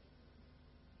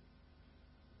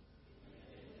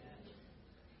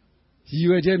ရည်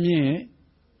ရွယ်ချက်မြင့်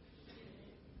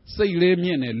စိတ်လေးမြ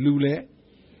င့်တယ်လူလည်း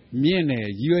မြင့်တယ်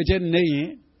ရည်ရွယ်ချက်နှိမ့်ရ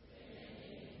င်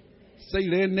စိတ်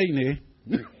လေးနှိမ့်တယ်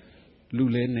လူ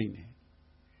လည်းနှိမ့်တယ်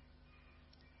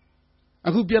အ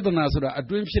ခုပြဿနာဆိုတာအ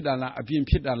တွင်းဖြစ်တာလားအပြင်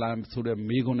ဖြစ်တာလားဆိုတဲ့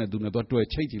မေးခွန်းနဲ့သူနဲ့တော့တွဲ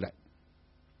ချိတ်ကြည့်လိုက်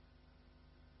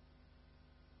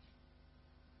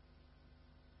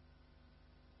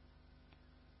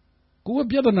ကိုယ်က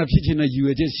ပြဿနာဖြစ်ခြင်းနဲ့ရည်ရွ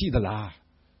ယ်ချက်ရှိသလား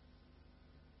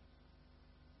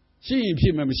ရှိရင်ဖြ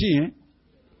စ်မယ်မရှိရင်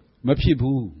မဖြစ်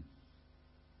ဘူး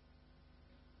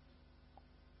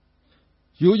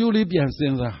ရိုးရိုးလေးပြန်စ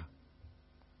ဉ်းစား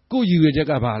ကိုယ်ရည်ရွယ်ချက်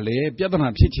ကဘာလဲပြဿနာ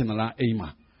ဖြစ်ခြင်းသလားအိမ်မှာ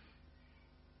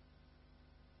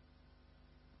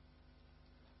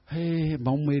ဟေး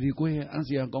မောင်မေရီကိုအန်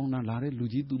စီယာကောင်းတာလာတဲ့လူ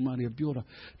ကြီးသူမတွေပြောတာ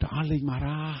ဒါအားလိမ့်မာ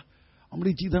တာအမ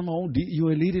လီကြည်သမ်းမအောင်ဒီအရွ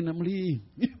ယ်လေးတွေနဲ့မလီ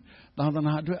သာသ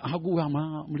နာအတွက်အားကိုးရမှာ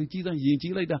အမလီကြည်သမ်းယဉ်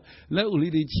ကျေးလိုက်တာလက်ဦး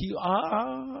လေးတွေချီ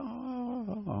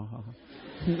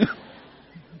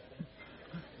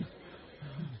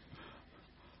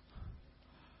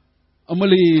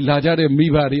Amali Lajare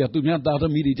Mivari, Tumia Tata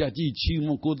Midija,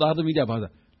 Chimo, Kota Midja.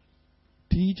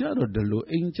 Teacher or the low,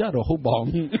 ain't jar or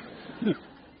hobong.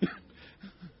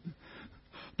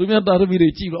 Tumia Tata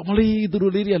Midji, Amali, the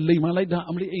Rulia, Lima like that,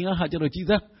 Amali, Inga Hajar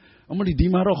Chiza, Amali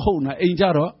Dimaro Hona, ain't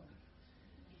jaro.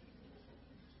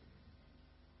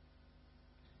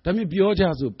 Tami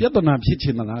Biojazu, Pietana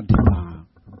Pitchin and Antima.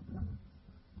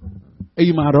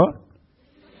 Aimaro?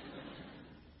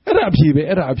 Era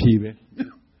Pibe.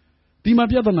 Dima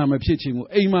Pietana pitching,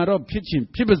 Aimaro pitching,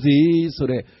 Pibazi, so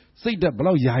they say that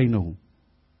below Yaino.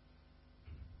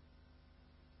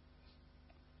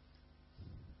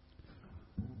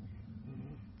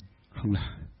ဓမ္မ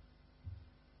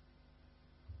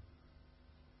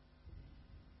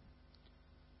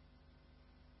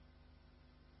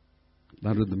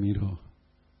ဒ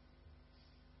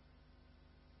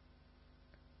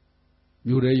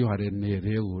မြို့ရဲရွာတဲ့နယ်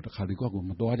တွေကိုတခါဒီကွက်ကို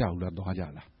မသွားကြဘူးလားသွားကြ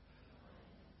လား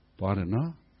သွားတယ်နော်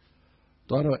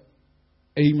သွားတော့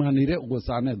အိမ်မှာနေတဲ့ဥပ္ပ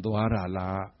စာနဲ့သွားတာ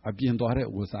လားအပြင်သွားတဲ့ဥ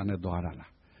ပ္ပစာနဲ့သွားတာ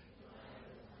လား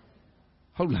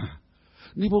ဟုတ်လား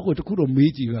ဒီဘုတ်ကိုတခုတော့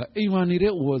မေးကြည့်ပါအိမ်မှာနေ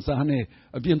တဲ့ဥပ္ပစာနဲ့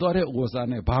အပြင်သွားတဲ့ဥပ္ပစာ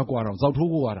နဲ့ဘာကွာတော့ဇောက်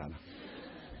ထိုးကိုရတာလား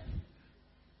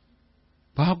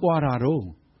ဘာကွာတာတော့ဟ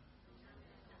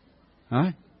မ်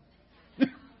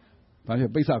ဘာဖြ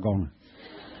စ်ပိဿကောင်းလား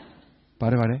ပါ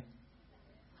တယ်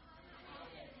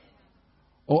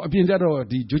哦，အပြင်ကြတော့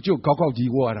ဒီကျွတ်ကောက်ကြီး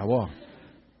ကိုရတာဗော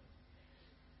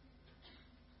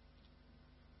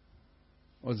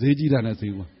။ဈေးကြီးတာနဲ့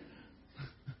ဈေးကွာ။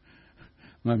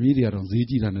ငါမီးတွေကတော့ဈေး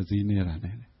ကြီးတာနဲ့ဈေးနေတာ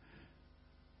နဲ့။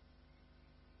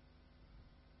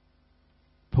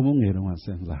ဘုံငယ်တော့စ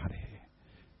ဉ်းစားတယ်။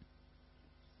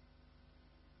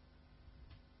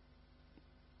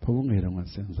ဘုံငယ်တော့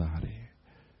စဉ်းစားတယ်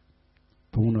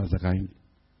။ဘုံတော့စကိုင်း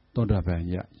တောတာပန်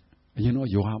ရအရင်တော့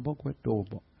ယောဟန်ပေါ့ကွတော့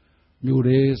ပေါ့မြို့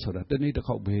ရဲဆိုတာတနေ့တစ်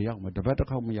ခေါက်ပဲရောက်မှာတစ်ပတ်တစ်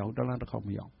ခေါက်မရောက်တလားတစ်ခေါက်မ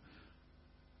ရောက်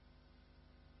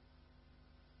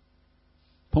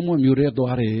ဘုံမြို့ရဲ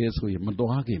သွားတယ်ဆိုရင်မ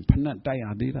သွားခင်ဖက်နဲ့တိုက်ရ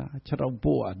သေးတာခြေထောက်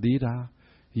ပို့ရသေးတာ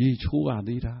ရေချိုးရ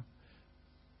သေးတာ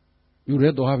မြို့ရဲ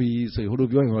သွားပြီဆိုရင်ဟိုလို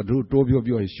ပြောရင်တို့တိုးပြောရ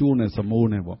င်ရှိုးနဲ့စမိုး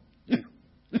နဲ့ပေါ့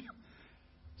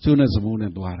ရှိုးနဲ့စမိုး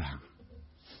နဲ့သွားတာ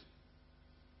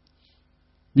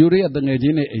မြို့ရဲတငယ်ချ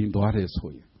င်းနဲ့အိမ်သွားတယ်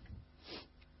ဆိုရင်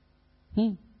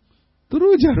သူ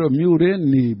တို့ကြတော့မြို့ထဲ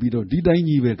နေပြီးတော့ဒီတိုင်း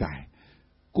ကြီးပဲကိုင်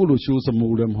ကိုလိုရှိုးစ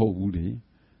မိုးလည်းမဟုတ်ဘူးလေ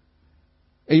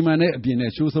အိမ်မနဲ့အပြင်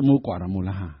နဲ့ရှိုးစမိုးကွာတာမို့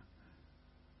လား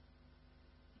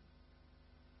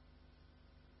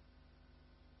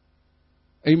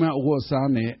အိမ်မအဝတ်စား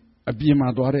နဲ့အပြင်မှာ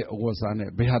သွားတဲ့အဝတ်စားနဲ့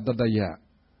ဘယ်ဟာတတရ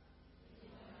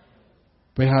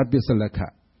ဘယ်ဟာပစ္စလက်ခ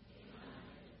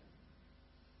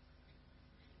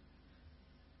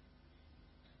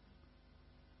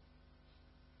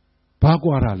ဘာ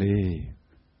ကွာတာလဲ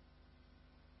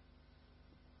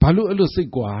ဘာလို့အဲ့လိုစိတ်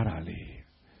ကွာတာလဲ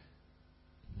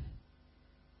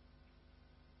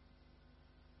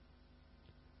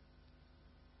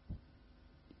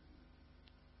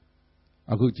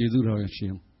အခုကျေးဇူးတော်ရှ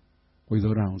င်ဝိ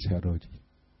ဇောရအောင်ဆရာတော်ကြီး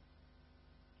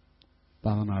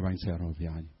သာသနာပိုင်ဆရာတော်ဘု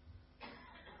ရားကြီး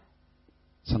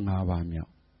15ပါးမြော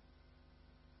က်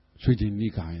ရွှေကျင်နိ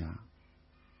ကာယ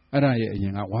အဲ့ဒါရဲ့အရ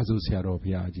င်ကဝါစုဆရာတော်ဘု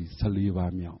ရားကြီး14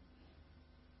ပါးမြောက်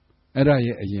အဲ့ဒါ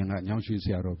ရဲ့အရင်ကညောင်ရွှေဆ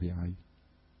ရာတော်ဘုရားကြီး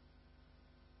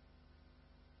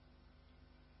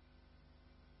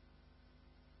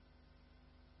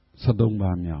13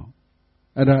ပါးမြောက်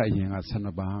အဲ့ဒါအရင်က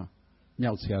12ပါး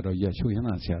မြောက်ဆရာတော်ရဲ့ရွှေဟန်း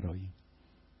သာဆရာတော်ကြီး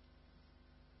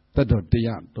တတ်တော်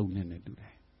103နှစ်နဲ့တူတ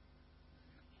ယ်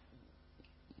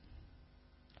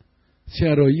ဆ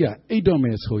ရာတော်ကြီးကအိတ်တော်မ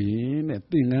ယ်ဆိုရင်တဲ့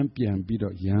သင်္ကန်းပြန်ပြီး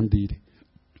တော့ရမ်းသေးတယ်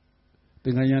သ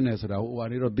င်္ကန်းရမ်းတယ်ဆိုတာဟိုဟာ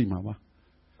လေးတော့သိမှာပါ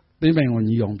သိမ့်ပိုင်ကို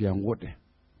ညီအောင်ပြန်ဝတ်တယ်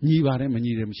ညီပါတယ်မ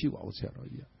ညီတယ်မရှိပါဘူးဆရာတော်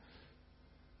ကြီးက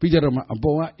ပြီးကြတော့မှအ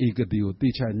ပေါ်ကဧကတိကိုတေ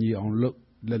ချာညီအောင်လုပ်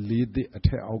လက်လေးသစ်အထ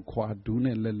က်အောက်ခွာဒူး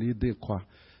နဲ့လက်လေးသစ်ခွာ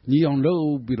ညီအောင်လုပ်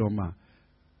ပြီးတော့မှ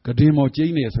ကဒင်မော်ကျ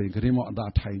င်းနေဆိုရင်ကဒင်မော်အသာ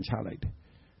ထိုင်ချလိုက်တယ်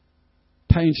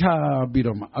ထိုင်ချပြီး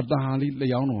တော့မှအသာလေး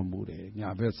လျောင်းတော်မူတယ်ညာ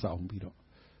ဘက်ဆောင်ပြီးတော့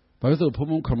ဘာလို့ဆိုဖုံ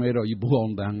ဖုံခမဲတော်ကြီးဘူအော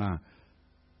င်တန်းက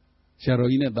ဆရာတော်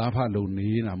ကြီးနဲ့သားဖလုံနေ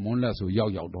တာမွန်းလက်ဆိုရော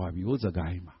က်သွားပြီဟိုစကို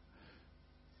င်းမှာ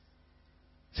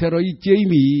ဆရာတော်ကြီးကျိမ့်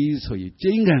ပြီဆိုရင်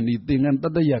ကျိမ့်ကန်ဒီသင်္ကန်းတ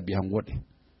တရပြန်ဝတ်တယ်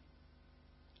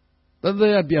တတ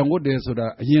ရပြန်ဝတ်တယ်ဆိုတာ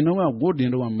အရင်တော့ဝတ်တင်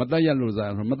တော့မတတ်ရလို့ဆို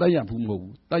တာမတတ်ရဘူးမဟုတ်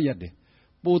ဘူးတတ်ရတယ်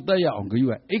ပိုတတ်ရအောင်ကြွ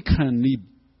ကအိတ်ခန်နီး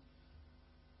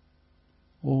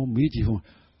အိုးမေးကြည့်ဟော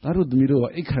ဒါတို့သမီးတို့က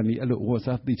အိတ်ခန်နီးအဲ့လိုဝတ်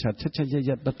စားသိချချက်ရ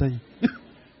က်တတ်ဟမ်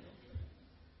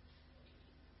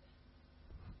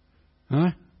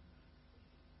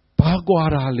ဘာကွာ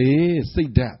တာလေစိ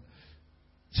တ်ဓာတ်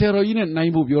ဆရာတော်ကြီးနဲ့နို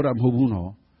င်ဖို့ပြောတာမဟုတ်ဘူး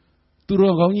နော်သူ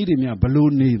တော်ကောင်းကြီးတွေများဘ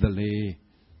လို့နေသလဲ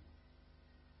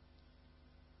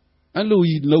အဲ့လို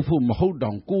ကြီးလှုပ်ဖို့မဟုတ်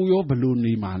တောင်ကိုရောဘလို့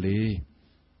နေမှာလေ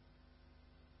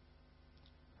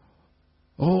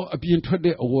အပြင်ထွက်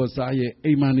တဲ့အဝတ်စားရဲ့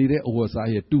အိမ်မှာနေတဲ့အဝတ်စား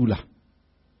ရဲ့တူလား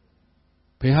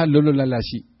ဘယ်ဟာလွတ်လွတ်လပ်လပ်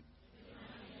ရှိ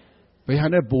ဘယ်ဟာ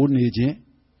နဲ့ဘိုးနေခြင်း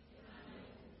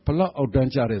ဘလောက်အောက်တ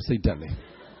န်းကြတဲ့စိတ်ဓာတ်လဲ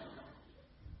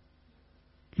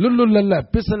လွတ်လွတ်လပ်လပ်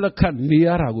ပစ္စလက်ခတ်နေရ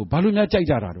တာကိုဘာလို့များကြိုက်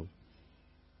ကြတာတော့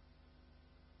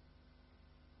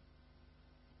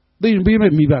သင်ပေး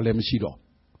မဲ့မိဘလည်းမရှိတော့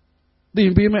သ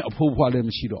င်ပေးမဲ့အဖိုးဖွားလည်း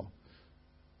မရှိတော့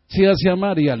ဆရာဆရာမ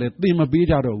တွေကလည်းသင်မပေး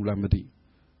ကြတော့ဘူးလားမသိ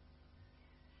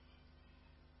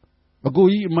အကို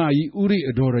ကြီးအမကြီးဥရိ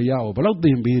အတော်ရရကိုဘလောက်သ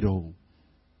င်ပေးတော့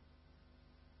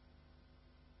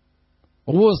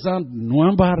အဝတ်စားနွ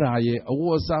မ်းပါတာရဲ့အဝ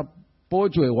တ်စားပေါ်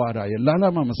ကျွယ်ဝတာရဲ့လာ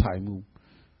မမဆိုင်ဘူး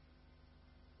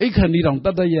အိတ်ခဏီတောင်တ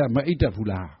တ်တရမအိတ်တတ်ဘူး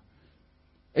လား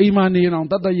အိမ်မနေတောင်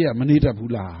တတ်တရမနေတတ်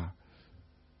ဘူးလား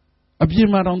အပြင်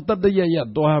မှာတောင်တတ်တရရ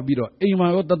သွားပြီးတော့အိမ်မှာ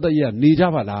ရောတတ်တရနေကြ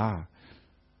ပါလား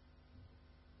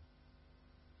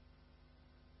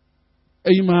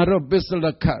အိမ်မှာတော့ပစ္စလ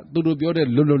က်ခသူတို့ပြောတဲ့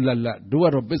လွတ်လွတ်လပ်လပ်တို့က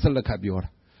တော့ပစ္စလက်ခပြောတာ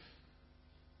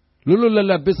လွတ်လွတ်လပ်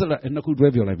လပ်ပစ္စလက်နှစ်ခုတွဲ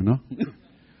ပြောလိုက်မယ်နော်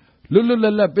လွတ်လွတ်လ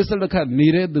ပ်လပ်ပစ္စလက်ခနေ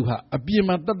တဲ့သူဟာအပြင်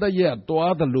မှာတတ်တရ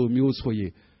သွားတယ်လို့မျိုးဆိုရ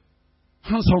င်ဟ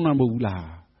န်ဆောင်တာမဟုတ်ဘူးလား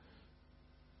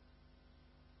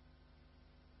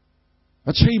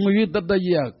အချိန်မရွေးတတ်တ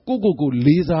ရကို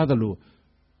လေးစားတယ်လို့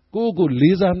ကို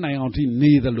လေးစားနိုင်အောင်ထိ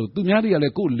နေတယ်လို့သူများတွေကလ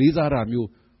ည်းကိုလေးစားတာမျိုး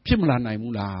ဖြစ်မလာနိုင်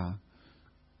ဘူးလား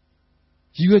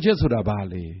ရည်ရွယ်ချက်ဆိုတာဘာ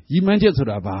လဲရည်မှန်းချက်ဆို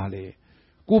တာဘာလဲ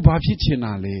ကိုဘာဖြစ်ချင်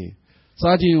တာလဲ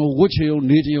စားခြင်းကိုဝတ်ချင်ုံ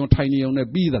နေခြင်းုံထိုင်နေုံနဲ့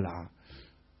ပြီးသလား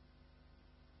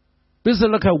ပစ္စ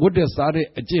လက်ခဝတ်တဲ့စားတဲ့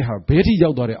အကျင့်ဟာဘယ်ထိရော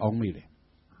က်သွားတဲ့အောင်မေးလဲ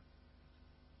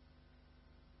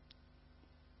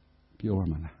ပြောပါ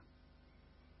မလား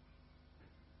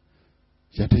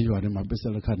ရတဲ့ရွာထဲမှာပစ္စ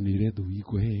လက်ခနေတဲ့သူကြီး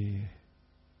ကွယ်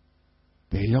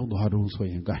ဘယ်ရောက်သွားတော့ဆို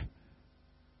ရင်ကဲ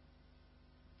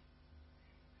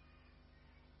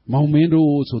မောင်မင်း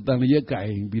တို့ဆိုတန်လျက်က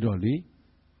င်ပြီးတော့လေ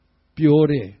ပြော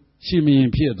တဲ့ရှင်မင်း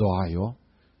ဖြစ်သွားရော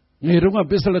ငယ်တော့က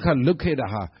ပစ္စလက်ခလွတ်ခဲ့တာ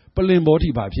ဟာပလင်ဘောထိ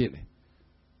ပါဖြစ်လေ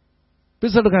ပ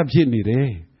စ္စလက်ခဖြစ်နေတယ်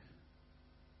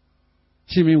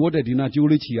ရှင်မင်းဝတ်တဲ့ဒီနာကျိုး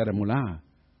လေးချီရတယ်မို့လား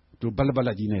သူပလက်ပလ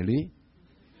က်ကြီးနေလေ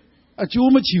အ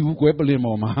ကျိုးမချီဘူးကွယ်ပလင်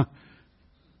ပေါ်မှာ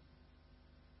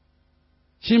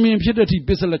ရှင်မင်းဖြစ်တဲ့ထိပ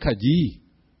စ္စလက်ခကြီး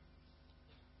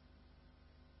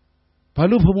ဘာ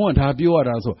လို့ဘုံဘုံကဒါပြောရ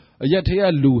တာဆိုအရက်ထဲက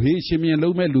လူဟေးရှင်မင်း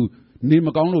လုံးမဲ့လူနေမ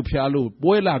ကောင်းလို့ဖျားလို့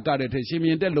ပွဲလာကတဲ့ထဲရှင်မ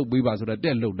င်းတက်လုတ်ပေးပါဆိုတာတ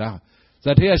က်လုတ်တာဇ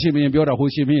က်ထဲကရှင်မင်းပြောတာဟို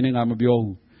ရှင်မင်းနဲ့ငါမပြော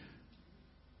ဘူး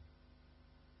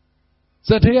ဇ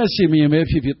က်ထဲကရှင်မင်းပဲ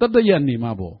ဖြစ်ဖြစ်တတ်တရနေ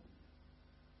မှာပေါ့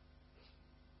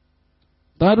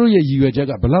သားတို့ရဲ့ရည်ရွယ်ချက်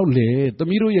ကဘလောက်လဲသ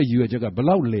မီးတို့ရဲ့ရည်ရွယ်ချက်ကဘ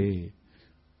လောက်လဲ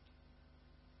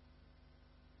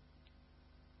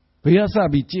ဘယ်ရစ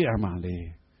ပြီးကြည့်ရမှာလဲ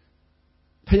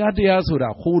ဖျားတရားဆိုတာ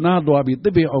ဟိုနာသွားပြီးတ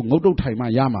စ်ပင်အောင်ငုတ်တုတ်ထိုင်မှ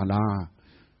ရမှာလား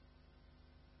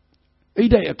အိ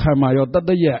တ်တဲ့အခါမှာရောတတ်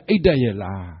တရအိတ်တတ်ရဲ့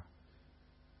လား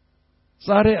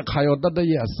စားတဲ့အခါရောတတ်တ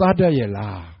ရစားတတ်ရဲ့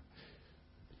လား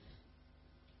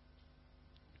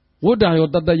ဝတ်တာရော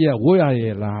တတ်တရဝတ်ရ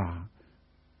ရဲ့လား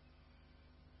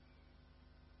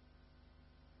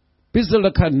ပစ္စလ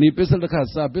က်ခနေပစ္စလက်ခ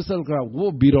စားပစ္စလက်ခဝ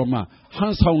တ်ပြီးတော့မှဟ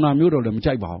န်ဆောင်တာမျိုးတော့လည်းမ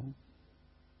ကြိုက်ပါဘူး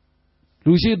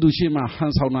လူရှိသူရှိမှဟ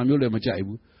န်ဆောင်တာမျိုးလည်းမကြိုက်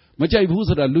ဘူး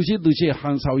ဆိုတာလူရှိသူရှိဟ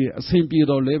န်ဆောင်ရဲ့အစဉ်ပြေ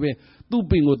တော်လည်းပဲသူ့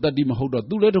ပင်ကိုတတ်တိမဟုတ်တော့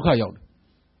သူလည်းဒုက္ခရောက်တယ်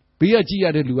ဘေးကကြည့်ရ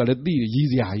တဲ့လူကလည်းသိရရည်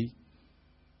စရာကြီး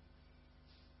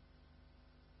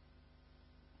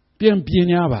ပြင်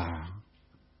냐ပါ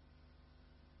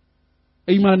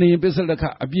အိမ်မနေရင်ပစ္စလက်ခ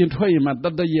အပြင်ထွက်ရင်မှတ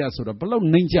တ်တရဆိုတော့ဘလောက်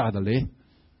နှိမ့်ကြတယ်လဲ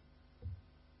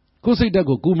ကိုယ်စိတ်ဓာတ်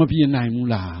ကိုကိုမပြင်နိုင်ဘူး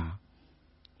လား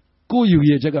ကိုယူ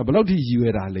ရချက်ကဘလောက်ထိရည်ရွ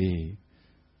ယ်တာလဲ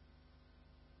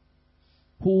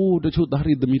ဟိုးတချို့သား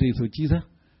ရီသမီးတွေဆိုကြည်စား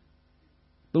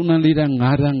3 တန်း 4 တန်း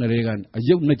 5 တန်းကလေးကအ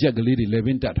ယုတ်2ချက်ကလေးတွေလည်းပ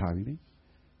င်တက်ထားပြီလေ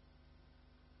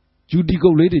ဂျူတီကု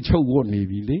တ်လေးတွေချုပ်ဝတ်နေ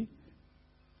ပြီလေ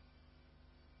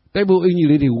တိုက်ဖို့အင်ကြီး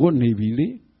လေးတွေဝတ်နေပြီလေ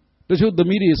တချို့သ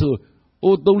မီးတွေဆို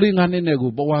အိုး3 4 5နှစ်နဲ့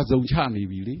ကိုဘဝစုံချနေ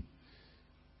ပြီလေ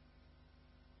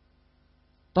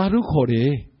တာရုခေါ်တ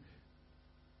ယ်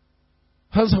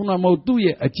ဟန်ဆောင်တာမဟုတ်သူ့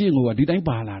ရဲ့အကျင့်ကိုဒီတိုင်း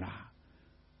ပါလာတာ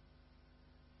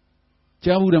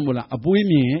ကြားဘူးတယ်မို့လားအပွေး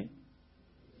မြင်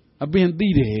အပင်သိ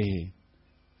တယ်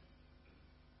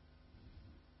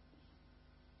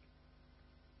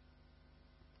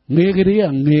င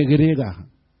ယ်ကလေးက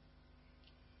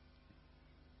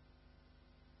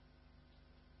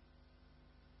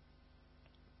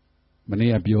မနေ့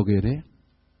ကပြောခဲ့တယ်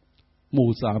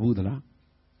မိုးစားဘူးသလား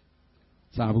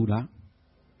စားဘူးလား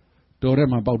တော်ထဲ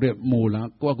မှာပေါက်တဲ့မိုးလား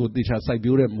ကိုယ့်ကိုယ်တေချာစိုက်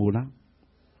ပျိုးတဲ့မိုးလား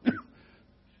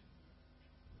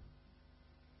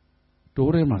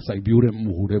多的嘛，塞表的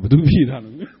木的不都皮他了？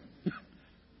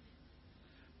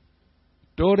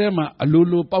多的嘛，路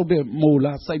路包的木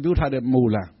啦，塞表他的木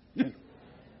啦，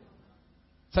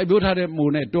塞表他的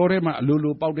木呢，多的嘛，路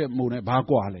路包的木呢，八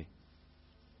卦嘞。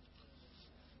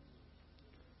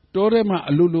多的嘛，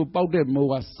路路包的木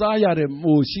啊，沙哑的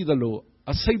木是的路，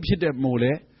啊，塞皮的木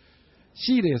嘞。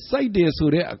是的，塞的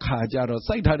说的卡家了，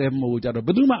塞他的木家了，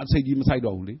不都嘛塞的么塞到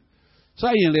哩？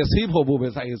塞人嘞，塞婆婆被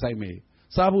塞塞没，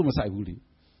啥不么塞不哩？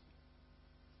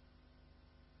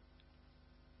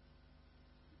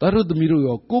但是都没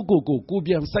有个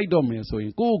边塞到没所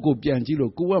以，个边几路，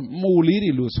个木里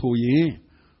的路所以，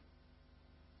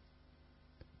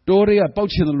多的呀，包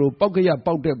钱的路，包个呀，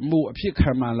包的木皮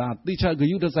看嘛啦，第三个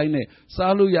有的塞呢，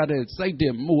沙路呀的塞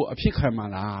的木皮看嘛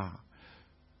啦。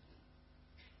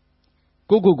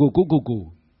go，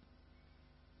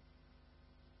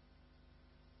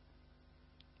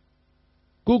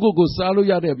沙路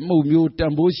亚的木苗，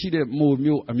淡薄西的木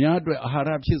苗，阿面对阿哈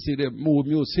拉皮西的木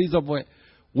苗，30位，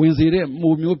温水的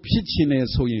木苗皮起呢，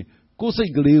所以过世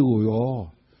个嘞个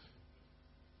哟，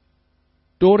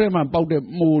多的嘛包的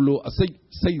木路，塞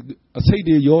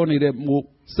的腰呢的木，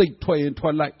塞脱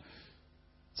来，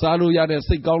沙路亚的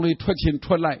塞高嘞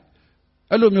脱来，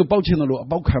阿路苗包钱的路，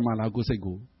包看嘛啦过世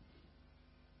个。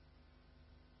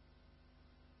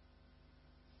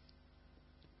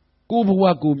กูบอกว่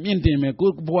ากูมีนเต็มไหมกู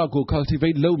บอกว่ากู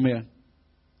cultivate เล่าไหม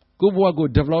กูบอกว่ากู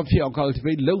develop เอา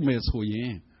cultivate เล่าไหมส่วนยั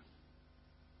ง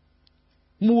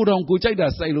มูรองกูใจด่า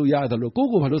ใส่ลูกยาตลอดกู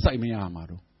พาลูกใส่ไม่ยามา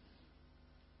ดู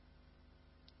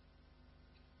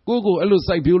กูไอ้ลูกใ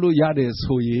ส่ผิวลูกยาเด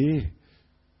ส่วนยัง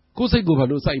กูใส่กูพา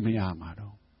ลูกใส่ไม่ยามาดู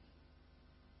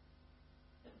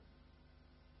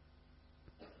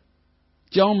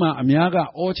เจ้ามาอเมริกา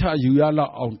อ้อชาอยู่ยาละ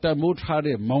เอาแต่มูท่าเด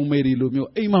มองเมรีลูกမျိုး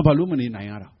ไอ้มาพาลูกมันนี่ไหน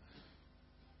อ่ะ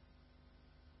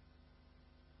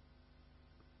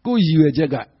ကိုရည်ရွယ်ချက်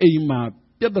ကအိမ်မှာ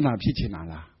ပြဿနာဖြစ်ချင်တာ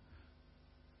လား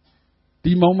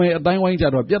ဒီမောင်မယ်အတိုင်းဝိုင်းကြ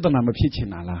တော့ပြဿနာမဖြစ်ချင်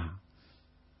တာလား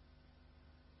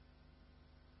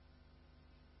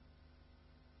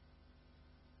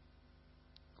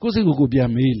ကိုစိတ်ကိုပြန်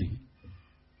မေးလေ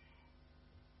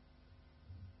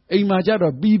အိမ်မှာကြ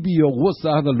တော့ပြီးရောဝတ်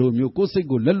စားသလိုမျိုးကိုစိတ်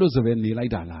ကိုလက်လွတ်စပယ်နေလို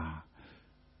က်တာလား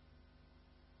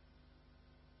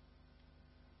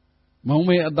မောင်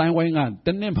မဲအတိုင်းဝိုင်းကတ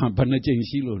နေ့မှဘယ်နှကြိမ်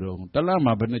ရှိလို့တော့တလ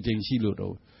မှဘယ်နှကြိမ်ရှိလို့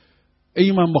တော့အိ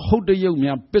မ်မှာမဟုတ်တဲ့ရုပ်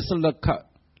များပစ္စလက်ခ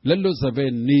လက်လွတ်စပ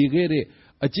ယ်နေခဲ့တဲ့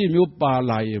အကျင့်မျိုးပါ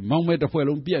လာရင်မောင်မဲတစ်ဖွဲ့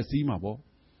လုံးပြက်စီးမှာပေါ့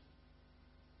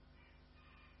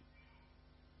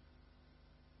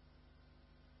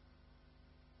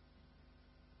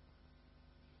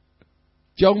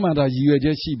ကျောင်းမှာဒါရည်ရွယ်ချ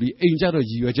က်ရှိပြီးအိမ်ကြတော့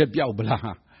ရည်ရွယ်ချက်ပြောက်ပ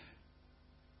လား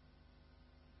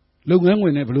လုပ်ငန်းဝ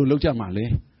င်နဲ့ဘယ်လိုလုပ်ကြမှာလဲ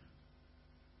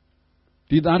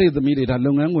ဒီသားတွေသမီးတွေဒါ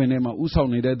လုပ်ငန်းဝင်ထဲမှာဥဆောင်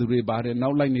နေတဲ့သူတွေပါတယ်နော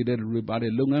က်လိုက်နေတဲ့သူတွေပါတ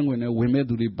ယ်လုပ်ငန်းဝင်ထဲဝင်မဲ့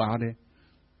သူတွေပါတယ်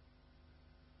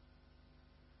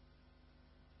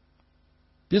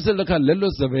ပြစ်စလက်ခလက်လွ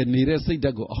တ်စပယ်နေတဲ့စိတ်ဓာ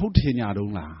တ်ကိုအဟုတ်ထင်ကြ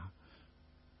တော့လား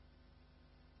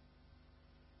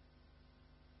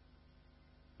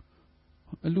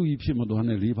အလူကြီးဖြစ်မသွား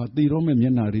နဲ့လေဘာသေတော့မဲ့မျ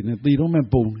က်နှာတွေနဲ့သေတော့မဲ့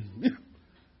ပုံ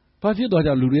ဘာဖြစ်သွားကြ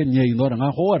လူတွေငြိမ်သွားတာငါ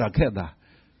ဟောရတာခက်တာ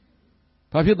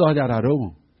ဘာဖြစ်သွားကြတာတော့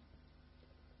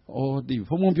အော်ဒီ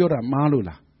ဖုံဖုံပြောတာမားလို့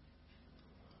လား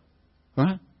ဟ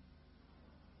မ်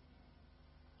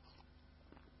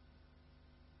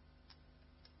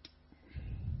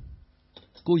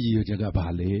ကိုရည်ရွယ်ချက်ကဘာ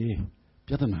လဲ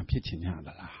ပြဿနာဖြစ်ချင်ရ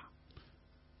လား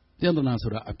ပြဿနာ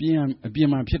ဆိုတာအပြင်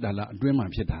မှာဖြစ်တာလားအတွင်းမှာ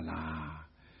ဖြစ်တာလား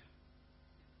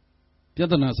ပြ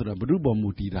ဿနာဆိုတာဘု து ပေါ်မူ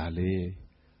တည်တာလေ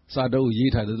စာတော့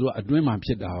ရေးထားတယ်သူကအတွင်းမှာဖြ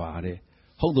စ်တာပါတဲ့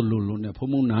ဟုတ်တယ်လို့နဲ့ဖုံ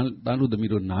ဖုံနားတန်းလို့သ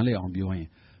မီးတို့နားလဲအောင်ပြောရင်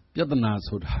ပြဿနာ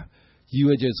ဆိုတာရည်ရွ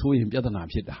ယ်ချက်ဆိုရင်ပြဿနာ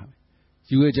ဖြစ်တာပဲ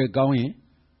ရည်ရွယ်ချက်ကောင်းရင်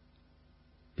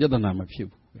ပြဿနာမဖြစ်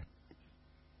ဘူးပဲ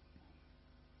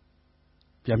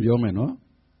ပြန်ပြောမယ်နော်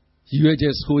ရည်ရွယ်ချ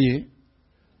က်ဆိုရင်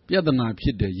ပြဿနာဖြ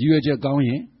စ်တယ်ရည်ရွယ်ချက်ကောင်းရ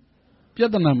င်ပြ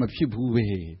ဿနာမဖြစ်ဘူးပဲ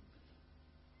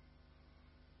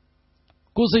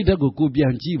ကိုယ်စိတ်ဓာတ်ကိုပြ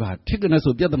န်ကြည့်ပါထစ်ကနေ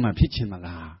ဆိုပြဿနာဖြစ်ချင်သ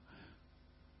လား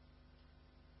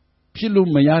ဖြစ်လို့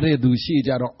မရတဲ့သူရှိ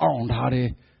ကြတော့အောင်ထားတယ်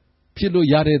ဖြစ်လို့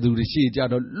ရတဲ့သူတွေရှိကြ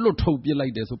တော့လွတ်ထုတ်ပြစ်လို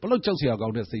က်တယ်ဆိုဘလို့ကြောက်စရာကော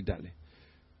င်းတဲ့စိတ်ဓာတ်လေ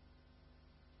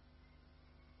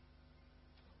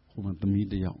ဟိုမှာသမီး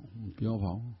တယောက်ပြော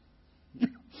ပါဦး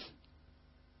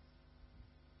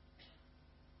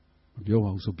မပြောပါ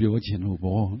ဘူးဆိုပြောချင်လို့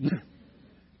ပေါ့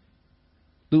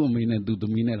သူ့အမေနဲ့သူ့သ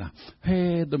မီးနဲ့လားဟဲ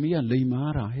သမီးကလိမ်မာ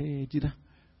တာဟဲကြည်လား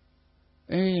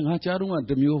ငါကြားတော့က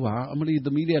တမျိုးပါအမလီသ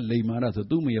မီးလေးကလိမ်မာတာဆို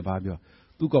သူ့မေကဘာပြော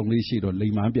သူ့ကောင်လေးရှိတော့လိ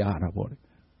မ်မာပြရတာပေါ့လေ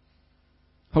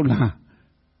ဟုတ်လား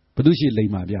ဘယ်သူရှိလိ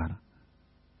မ်မာပြတာ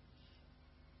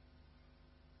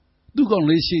သူကောင်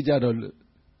လေးရှိကြတော့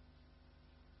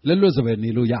လက်လွတ်စပယ်နေ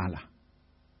လို့ရလား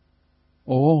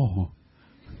ဩ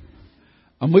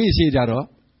အမေရှိကြတော့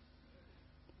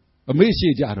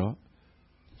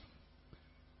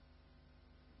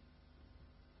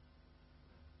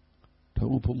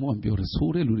ဘုံမောပြောတယ်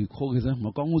ဆိုးတဲ့လူတွေခေါ်ခဲ့စမ်းမ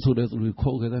ကောင်းဘူးဆိုတဲ့လူတွေ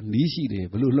ခေါ်ခဲ့စမ်းနီးရှိတယ်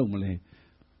ဘယ်လိုလုပ်မလဲ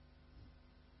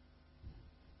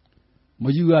မ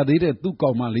ယူရသေးတဲ့သူ့ကော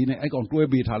င်မလေးနဲ့အဲ့ကောင်တွဲ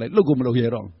ပေးထားလိုက်လှုပ်ကိုမလုပ်ရ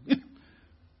တော့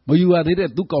မယူရသေးတဲ့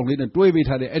သူ့ကောင်လေးနဲ့တွဲပေး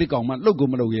ထားတဲ့အဲ့ဒီကောင်မလှုပ်ကို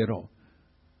မလုပ်ရတော့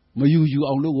မယူ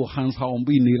အောင်လို့ကိုဟန်ဆောင်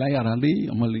ပြီးနေလိုက်ရတာလေ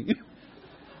အမလေး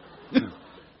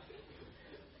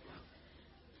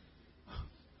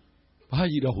ဘာ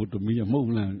ကြီးတော့ဟိုတမီးမဟု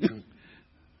တ်လား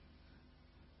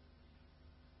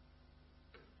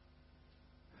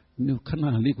နုခဏ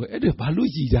လေးကိုအဲ့ဒါဘာလို့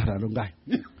ကြီးကြတာတော့ gain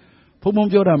ဘုံ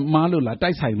ပြောတာမားလို့လား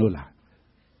တိုက်ဆိုင်လို့လား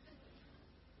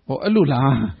ဟောအဲ့လို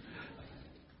လား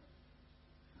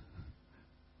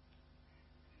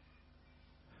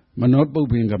မနောပုပ္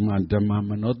ပင်ကမဓမ္မ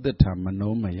မနောတ္ထမ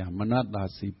နောမယမနတာ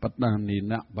စီပတန်နေ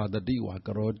နဘာတတိဝါက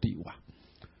ရောတိဝါ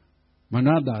မန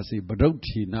တာစီပဒုဋ္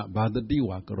ဌိနဘာတတိ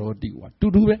ဝါကရောတိဝါတူ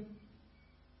တူပဲ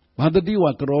ဘာတတိ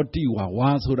ဝါကရောတိဝါဝါ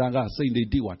ဆိုတာကစိတ်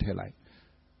တိဝါထည့်လိုက်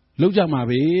လောက်ကြမှာ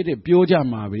ပဲတဲ့ပြောကြ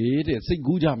မှာပဲတဲ့စိတ်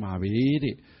ကူးကြမှာပဲ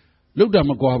တဲ့လောက်တာ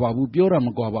မကွာပါဘူးပြောတာမ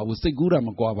ကွာပါဘူးစိတ်ကူးတာမ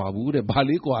ကွာပါဘူးတဲ့ဘာ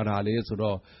လေးကွာတာလဲဆို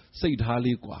တော့စိတ်ထား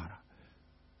လေးကွာတာ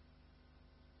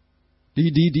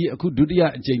ဒီအခုဒုတိယ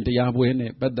အကြိမ်တရားပွဲ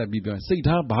နဲ့ပတ်သက်ပြီးပြောစိတ်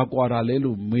ထားဘာကွာတာလဲ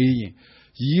လို့မေးရင်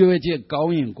ရည်ရွယ်ချက်ကော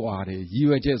င်းရင်ကွာတယ်ရည်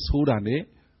ရွယ်ချက်ဆိုးတာနဲ့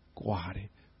ကွာတယ်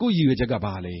ကိုယ့်ရည်ရွယ်ချက်က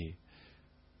ဘာလဲ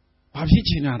ဘာဖြစ်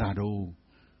ချင်တာတော့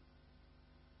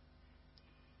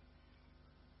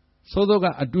စောစောက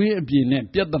အတွင်းအပြင်နဲ့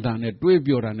ပြဿနာနဲ့တွေး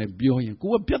ပြောတာနဲ့ပြောရင်ကို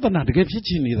ကပြဿနာတကယ်ဖြစ်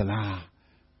ချင်နေသလား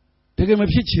တကယ်မ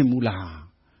ဖြစ်ချင်ဘူးလား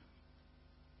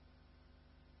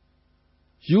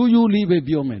ရိုးလေးပဲ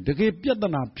ပြောမယ်တကယ်ပြဿ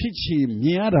နာဖြစ်ချင်မြ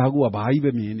င်ရတာကဘာကြီး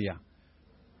ပဲမြင်နေရ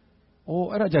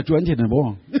အဲ့ဒါကြကျွမ်းကျင်တယ်ဗော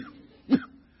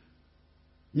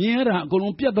မြင်ရတာအကုန်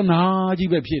လုံးပြဿနာ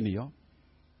ကြီးပဲဖြစ်နေရော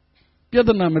ပြ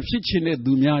ဿနာမဖြစ်ချင်တဲ့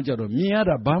သူများကြတော့မြင်ရ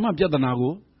တာဘာမှပြဿနာ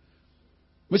ကို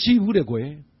မရှိဘူးတဲ့ကွယ်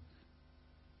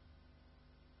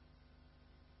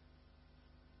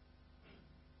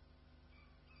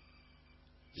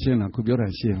ရှင်းလားခုပြောတာ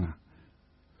ရှင်းလား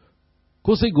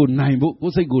ကိုယ်စိတ်ကိုနိုင်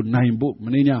ဖို့မ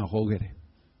င်းညာဟောခဲ့တယ်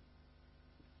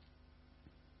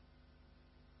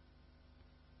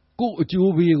ကိုယ်အ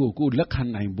ကျိုးပေးကိုလက်ခံ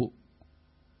နိုင်ဖို့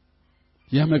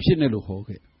ရမဖြစ်နဲ့လို့ဟော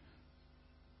ခဲ့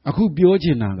အခုပြောချ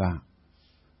င်တာက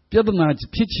ပြဿနာ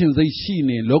ဖြစ်ချင်စိတ်ရှိ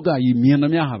နေလောကကြီးမြင်သ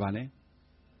မျှဟာပါလေ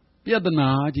ပြဿနာ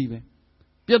ကြီးပဲ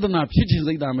ပြဿနာဖြစ်ချင်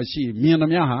စိတ်သာမရှိမြင်သ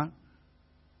မျှဟာ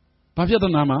ဘာပြဿ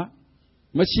နာမှ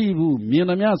မရှိဘူးမြင်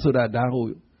သမျှဆိုတာဒါဟု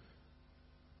တ်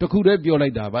တခုတည်းပြောလို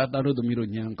က်တာပါတာတို့သမီးတို့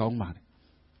ဉာဏ်ကောင်းပါတယ်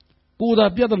ကိုယ်သာ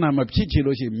ပြဿနာမဖြစ်ချင်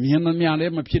လို့ရှိရင်မြင်သမျှလ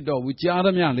ည်းမဖြစ်တော့ဘူးကြားသ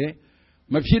မျှလည်း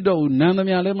မဖြစ်တော့ဘူးနားသ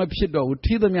မျှလည်းမဖြစ်တော့ဘူး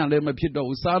ထိသမျှလည်းမဖြစ်တော့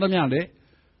ဘူးစားသမျှလည်း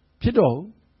ဖြစ်တော့ဘူး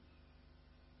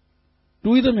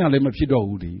တွေးသမျှလည်းမဖြစ်တော့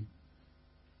ဘူးဒီ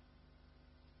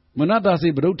မနတစေ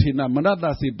ပဒုဋ္ဌိနမနတ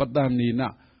စေပတန်နေန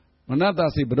မနတ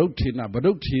စေပဒုဋ္ဌိန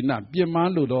ပြင်မ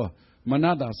လို့တော့မန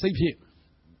တစိတ်ဖြစ်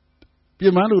ပြ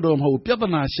င်မလို့တော့မဟုတ်ပြဿ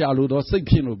နာရှာလို့တော့စိတ်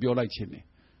ဖြစ်လို့ပြောလိုက်ခြင်းတယ်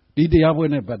ဒီတရားပွဲ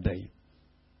နဲ့ပတ်သက်ရင်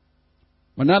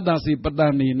မနတစေပတ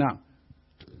န်နေန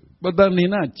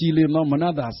ကြည်လင်သောမန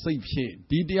တစိတ်ဖြစ်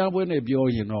ဒီတရားပွဲနဲ့ပြော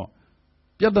ရင်တော့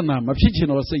ပြဿနာမဖြစ်ချင်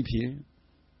တော့စိတ်ဖြစ်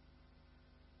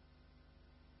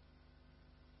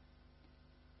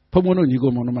ဘုံဘုံတို့ညီ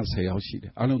ကိုမောင်နှမ10ယောက်ရှိတ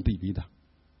ယ်အားလုံးသိပြီးသား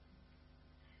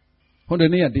ဟိုတ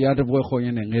နေ့ကတရားတစ်ပွဲခေါ်ရ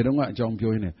င်းနဲ့ငယ်တုန်းကအကြောင်း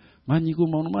ပြောရင်းနဲ့ငါညီကို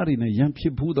မောင်နှမတွေနဲ့ရံဖြ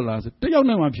စ်ဘူးသလားဆိုတယောက်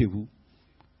နဲ့မှဖြစ်ဘူး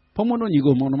ဘုံဘုံတို့ညီ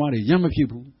ကိုမောင်နှမတွေရံမဖြစ်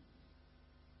ဘူး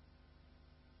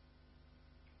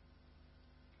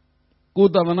ကို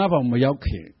ယ်တသနာပေါင်းမရောက်ခ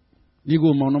င်ညီ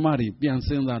ကိုမောင်နှမတွေပြန်စ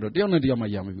ဉ်းစားတော့တယောက်နဲ့တယောက်မှ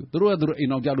ရံမဖြစ်ဘူးသူတို့ကသူတို့အိမ်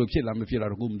အောင်ကြလို့ဖြစ်လားမဖြစ်လား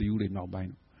တော့ကိုမသိဘူးလေနောက်ပို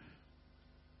င်း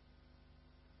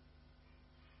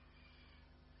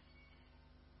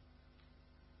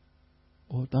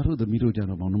တာတို့သမီးတို့ကြ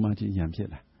တော့မောင်နှမချင်းရံဖြစ်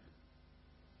လား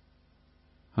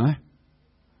ဟမ်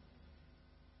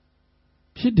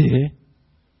ဖြစ်တယ်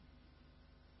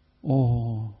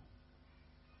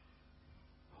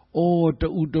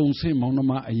တူတုံဆင့်မောင်နှ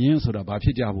မအရင်ဆိုတာဘာဖြ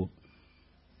စ်ကြဖို့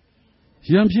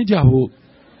ရံဖြစ်ကြဖို့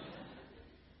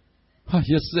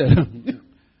yes sir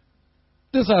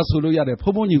တစ္ဆာဆိုလို့ရတယ်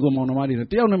ဖုံဖုံညီကိုမောင်နှမတွေ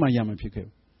တယောက်နဲ့မှရံမဖြစ်ခဲ့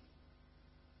ဘူး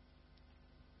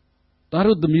ဒါ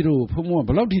တို့သမီးတို့ဖုံဖုံကဘ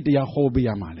ယ်လောက်ထိတရားဟောပေးရ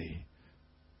မှာလဲ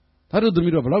ဒါတို့သ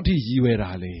မီးတို့ဘယ်လောက်ထိရည်ရွယ်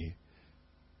တာလဲ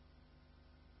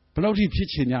ဘယ်လောက်ထိဖြစ်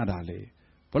ချင်ကြတာလဲ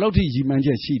ဘယ်လောက်ထိရည်မှန်းချ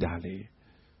က်ရှိတာလဲ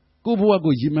ကိုယ့်ဘဝ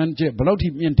ကိုရည်မှန်းချက်ဘယ်လောက်ထိ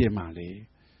မြင့်တင်မှာလဲ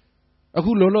အ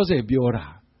ခုလောလောဆယ်ပြောတာ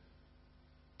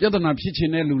ပြဿနာဖြစ်ချင်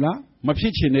တဲ့လူလားမဖြ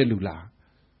စ်ချင်တဲ့လူလား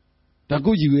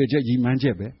ကိုကြီးရဲ့ချက်ကြီးမှန်းချ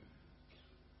က်ပဲ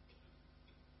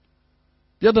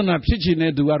ပြဿနာဖြစ်ချင်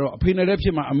တဲ့သူကတော့အဖေနဲ့လည်းဖြ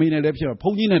စ်မှာအမေနဲ့လည်းဖြစ်မှာဘု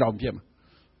န်းကြီးနဲ့တောင်ဖြစ်မှာ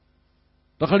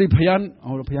တခါလေဖယား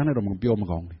နဲ့တော့မပြောမ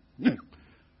ကောင်းဘူး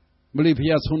မလေးဖ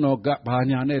ယားဆုံးတော်ကဘာ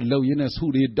ညာနဲ့လှုပ်ရင်းနဲ့ဆု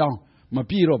တွေတောင်းမ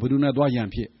ပြည့်တော့ဘယ်သူနဲ့သွားရံ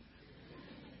ဖြစ်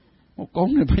ကော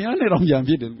င်းတယ်ဖယားနဲ့တောင်ရံ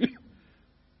ဖြစ်တယ်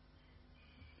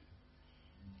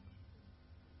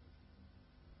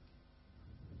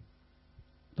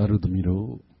ဒါတို့သမီးတို့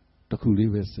တခု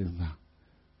လေးပဲစဉ်းစား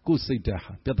ကိုယ်စိတ်ဓာတ်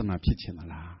ဟာပြဿနာဖြစ်ချင်သ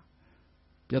လား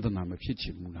ပြဿနာမဖြစ်ချ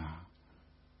င်ဘူးလား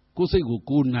ကိုယ်စိတ်ကို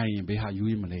ကိုယ်နိုင်ရင်ဘယ်ဟာ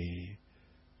ရွေးမလဲ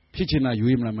ဖြစ်ချင်တာ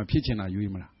ရွေးမလားမဖြစ်ချင်တာ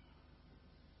ရွေးမလား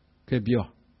ကဲပြော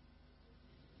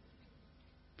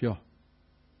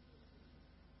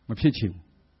မဖြစ်ချင်ဘူး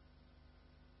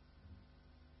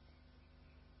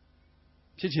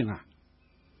ဖြစ်ချင်လား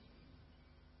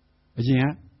အရင်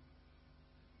က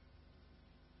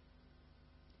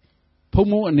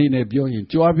ဖုံအနေနဲ့ပြောရင်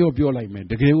ကြွားပြောလိုက်မယ်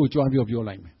တကယ်ကိုကြွားပြော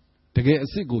လိုက်မယ်တကယ်အ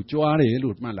စ်စ်ကိုကြွားတယ်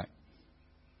လို့မှတ်လိုက်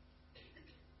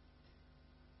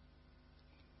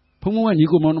ဖုံကညီ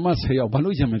ကိုမောင်နှမ10ယောက်ဘာ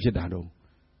လို့ရံမဖြစ်တာတော့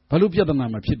ဘာလို့ပြဿနာ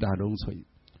မဖြစ်တာတော့ဆိုရင်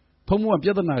ဖုံကပြ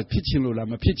ဿနာဖြစ်ချင်လို့လား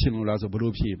မဖြစ်ချင်လို့လားဆိုဘ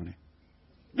လို့ဖြေမလဲ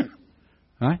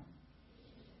ဟမ်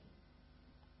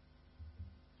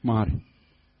မား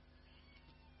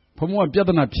ဖုံကပြ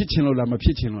ဿနာဖြစ်ချင်လို့လားမဖြ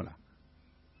စ်ချင်လို့လား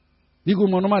ညီကို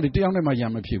မောင်နှမတွေတယောက်နဲ့မှရံ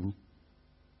မဖြစ်ဘူး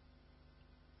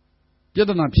ပြ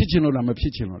ဿနာဖြစ်ချင်လို့လားမဖြ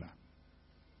စ်ချင်လို့လား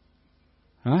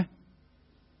ဟမ်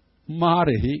မား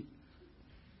တယ်ဟိ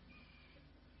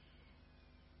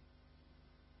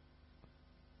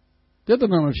ပြဿ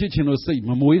နာမဖြစ်ချင်လို့စိတ်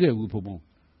မမွေးတယ်ဘူးဘုံ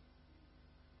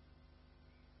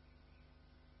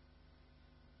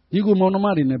ညီကိုမောင်နှမ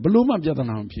တွေနဲ့ဘလို့မှပြဿ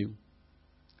နာမဖြစ်ဘူး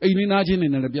အိမ်လေးနာချင်းတွေ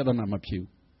နဲ့လည်းပြဿနာမဖြစ်ဘူး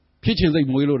ဖြစ်ချင်စိတ်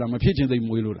မွေးလို့လားမဖြစ်ချင်စိတ်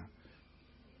မွေးလို့လား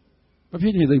မဖြ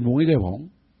စ်ချင်စိတ်မွေးတယ်ပေါ့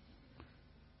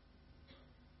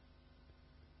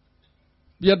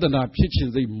ပြဿနာဖြစ်ချင်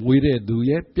စိတ်မွေးတဲ့သူ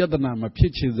ရဲ့ပြဿနာမဖြ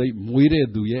စ်ချင်စိတ်မွေးတဲ့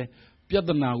သူရဲ့ပြ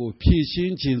ဿနာကိုဖြေရှ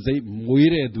င်းချင်စိတ်မွေး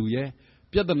တဲ့သူရဲ့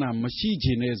ပြဿနာမရှိချ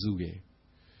င်တဲ့သူရဲ့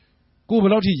ကိုဘယ်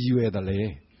လောက်ထိရည်ရွယ်တယ်လဲ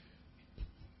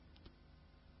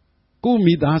ကို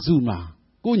မိသားစုမှာ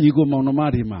ကိုညီကိုမောင်နှမ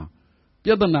တွေမှာပြ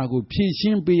ဿနာကိုဖြေရှ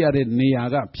င်းပေးရတဲ့နေရာ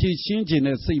ကဖြေရှင်းခြင်း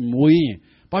နဲ့စိတ်မွေးရင်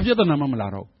ဘာပြဿနာမှမလာ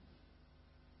တော့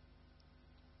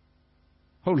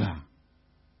ဟုတ်လား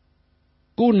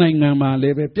ကိုနိုင်ငံမှာလ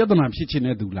ည်းပဲပြဿနာဖြစ်ခြင်း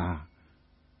တဲ့သူလား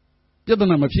ပြဿ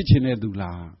နာမဖြစ်ခြင်းတဲ့သူ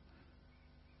လား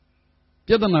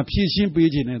ပြဿနာဖြေရှင်းပေး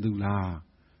ခြင်းတဲ့သူလား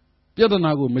ပြဿ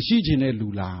နာကိုမရှိခြင်းတဲ့လူ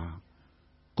လား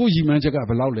ကိုရည်မှန်းချက်က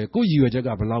ဘယ်လောက်လဲကိုရည်ရွယ်ချက်က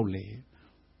ဘယ်လောက်လဲ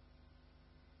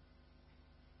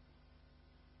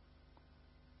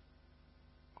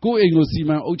ကိုအိမ်ကိုစီ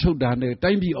မံအုပ်ချုပ်တာနဲ့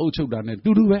တိုင်းပြည်အုပ်ချုပ်တာနဲ့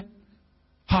တူတူပဲ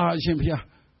ဟာအရှင်ဘုရား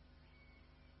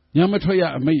ညမထွက်ရ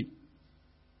အမိတ်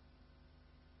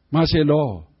မာရှယ်လော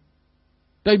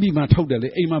တိုက်ပြီးမှထုတ်တယ်လေ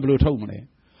အိမ်မှာဘယ်လိုထုတ်မလဲ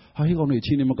ဟာဟိကောင်တွေအချ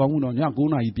င်းနေမကောင်းဘူးတော့ည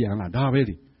9 နာရီပြန်လာဒါပဲ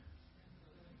လေ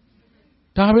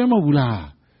ဒါပဲမဟုတ်ဘူးလား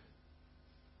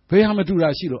ဘယ်ဟာမတူတာ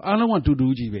ရှိလို့အားလုံးကတူတူ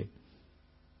ကြီးပဲ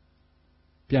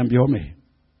ပြန်ပြောမယ်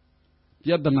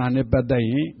ပြဿနာနဲ့ပတ်သက်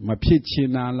ရင်မဖြစ်ချင်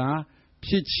တာလား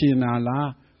ဖြစ်ချင်တာလား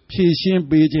ဖြေရှင်း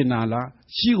ပေးချင်တာလား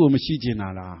ရှိကိုမရှိချင်တာ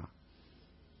လား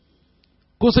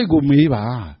ကိုယ်စိတ်ကိုမေးပါ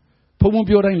ဖုံ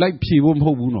ပြောတိုင်းလိုက်ဖြေဖို့မ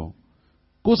ဟုတ်ဘူးနော်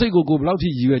ကိုယ်စိတ်ကိုဘယ်လောက်ထိ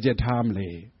ရည်ရွယ်ချက်ထားမလဲ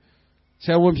ဆ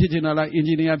ရာဝန်ဖြစ်ချင်တာလားအင်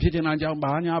ဂျင်နီယာဖြစ်ချင်တာကြောင့်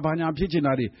ဘာညာဖြစ်ချင်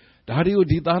တာတွေဒါတွေကို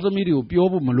ဒီသားသမီးတွေကိုပြော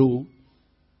ဖို့မလို့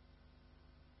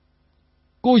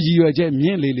ကိုယ်ရည်ရွယ်ချက်မြ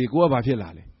င့်လေကိုကဘာဖြစ်လာ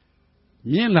လဲ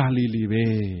မြင့်လာလေပဲ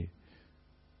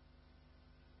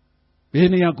ဘယ်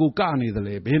နေရာကိုကနေသ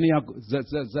လဲဘယ်နေရာ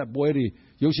ဇက်ပွဲတွေ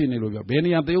ရုပ်ရှင်တွေလို့ပြောဘယ်နေ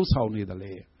ရာတရုပ်ဆောင်နေသ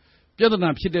လဲပြဿနာ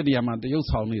ဖြစ်တဲ့နေရာမှာတရုပ်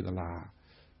ဆောင်နေသလား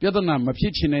ပြဿနာမဖြ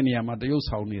စ်ချင်တဲ့နေရာမှာတရုပ်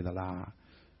ဆောင်နေသလား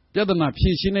ပြဿနာဖြေ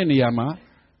ရှင်းတဲ့နေရာမှာ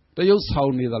တရုပ်ဆော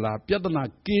င်နေသလားပြဿနာ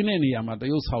ကင်းတဲ့နေရာမှာတ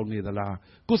ရုပ်ဆောင်နေသလား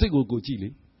ကိုယ်စိတ်ကိုကြည့်လေ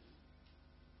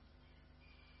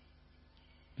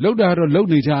လောက်တာတော့လုံ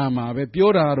နေကြရမှာပဲ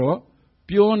ပြောတာတော့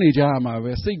ပြောနေကြရမှာ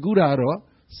ပဲစိတ်ကူးတာတော့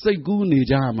စိတ်ကူးနေ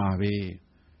ကြရမှာပဲ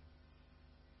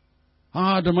ဟာ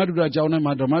ဓမ္မဒုဒကျောင်းထဲ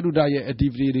မှာဓမ္မဒုဒရဲ့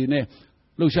activity တွေနဲ့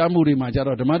လှုပ်ရှားမှုတွေမှာကြ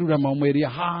တော့ဓမ္မဒုဒမောင်မယ်တွေက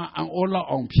ဟာအံ့ဩလောက်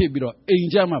အောင်ဖြစ်ပြီးတော့အိမ်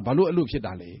ကြမှာဘာလို့အဲ့လိုဖြစ်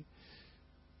တာလဲ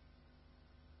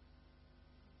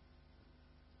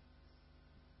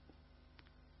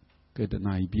ကဲတ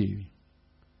နာကြီးပြေးပြီ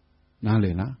နားလ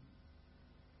ည်လား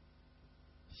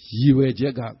ရည်ရွယ်ချ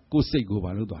က်ကကိုယ်စိတ်ကို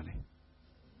ဘာလို့သွားလဲ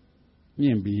မြ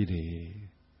င့်ပြီးတယ်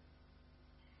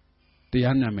တ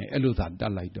ရားနာမယ်အဲ့လိုသာတ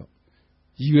တ်လိုက်တော့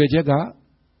ရည်ရွယ်ချက်က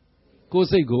ကိုယ်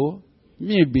စိတ်ကို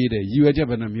မြင့်ပြီးတယ်ရည်ရွယ်ချက်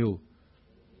ဘယ်နှမျိုး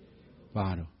ပါ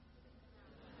တော့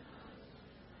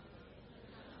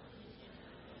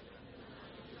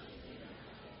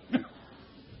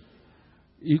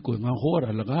อีกคนงาหัวอะไร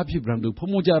ละก็พี่บรันดูพ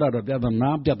มุจาระแบบนั้นน้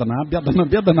ำแบบนั้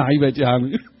นอีเวจามี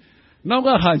น้อง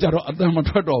ก็หาจารย์อัตมา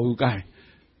ทอดดูกัน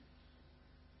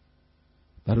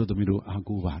แต่รู้ตัวไม่รู้อา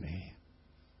กูบาร์เลย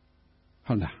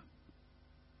ฮัลโหล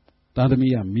ตาดมี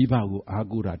อะมีบากูอา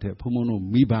กูระเถอะพมุโน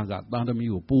มีบากะตาดมี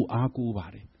กูปูอากูบา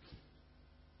ร์เลย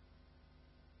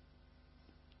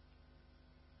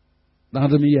ตา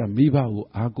ดมีอะมีบากู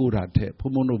อากูระเถอะพ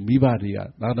มุโนมีบาเรีย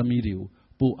ตาดมีดิว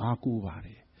ปูอากูบาร์เล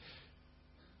ย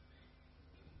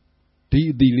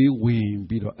ดีเลยเวียน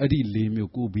ปีတော့အဲ့ဒီလေး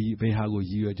မျိုးကိုပြီးဘယ်ဟာကို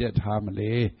ရည်ရွယ်ချက်ထားမ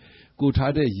လဲကို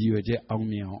ထားတဲ့ရည်ရွယ်ချက်အောင်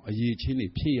မြင်အောင်အရေးချင်းတွေ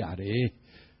ဖြည့်ရတယ်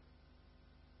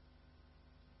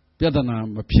ပြဿနာ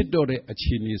မဖြစ်တော့တဲ့အ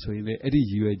ခြေအနေဆိုရင်လည်းအဲ့ဒီ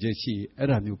ရည်ရွယ်ချက်ရှိအဲ့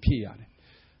ဒါမျိုးဖြည့်ရတယ်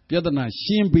ပြဿနာ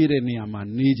ရှင်းပေးတဲ့နေရာမှာ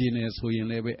နေခြင်းနဲ့ဆိုရင်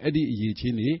လည်းပဲအဲ့ဒီအရေးချ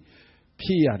င်းတွေဖြ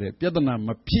ည့်ရတယ်ပြဿနာမ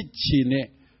ဖြစ်ချင်တဲ့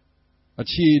အ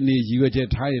ခြေအနေရည်ရွယ်ချက်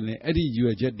ထားရင်လည်းအဲ့ဒီရည်ရွ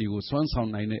ယ်ချက်တွေကိုစွမ်းဆောင်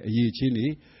နိုင်တဲ့အရေးချင်းတွေ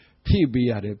ဖြည့်ပေး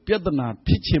ရတယ်ပြဿနာ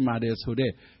ဖြစ်ချင်ပါတယ်ဆို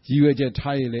တဲ့ရည်ရွယ်ချက်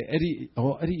ထားရင်လည်းအဲ့ဒီ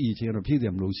အရေးချင်းတော့ဖြည့်တ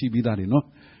ယ်မလို့ရှိပြီးသားတယ်နော်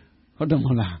ဟုတ်တယ်မ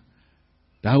လား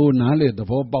ဒါကိုနားလေသ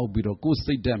ဘောပေါက်ပြီးတော့ကိုယ်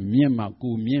စိတ်ဓာတ်မြင့်မှ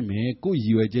ကိုမြင့်မယ်ကိုယ်ရ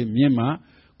ည်ရွယ်ချက်မြင့်မှ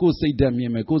ကိုယ်စိတ်ဓာတ်မြ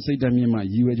င့်မယ်ကိုယ်စိတ်ဓာတ်မြင့်မှ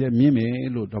ရည်ရွယ်ချက်မြင့်မယ်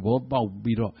လို့သဘောပေါက်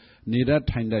ပြီးတော့နေတတ်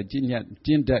ထိုင်တတ်ကျင့်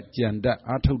တတ်ကြံတတ်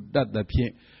အားထုတ်တတ်သဖြ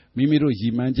င့်မိမိတို့ရ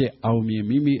ည်မှန်းချက်အောင်မြင်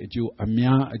မိမိအကျိုးအ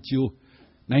များအကျိုး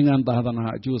နိုင်ငံသာသနာ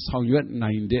အကျိုးဆောင်ရွက်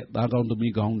နိုင်တဲ့သားကောင်းသ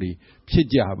မီးကောင်းတွေဖြစ်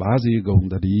ကြပါစေကုန်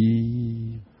သတ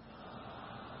ည်း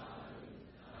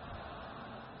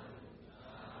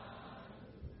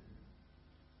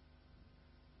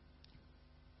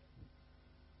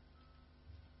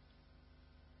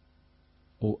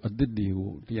အသစ်တွေ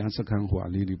ကိုတရားစခန်းဟွာ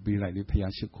လေးတွေပေးလိုက်လေ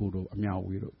ဖျားရှိခိုးတော့အမြောက်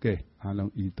ဝေးတော့ကဲအား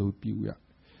လုံးဤသို့ပြုရ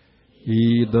ဤ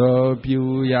သို့ပြု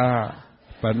ရ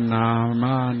ပနာမ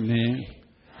နှင့်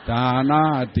ဒါနာ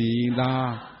တိလာ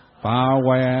ဘာဝ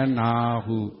နာ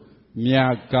ဟုမြ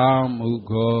တ်ကောင်းမှု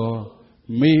ကို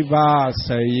မိဘဆ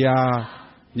ရာ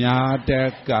ညာတ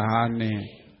က္ကနှင့်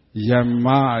ယမ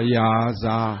ယာ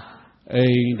စာအိ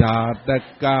န္ဒာတ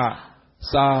က္က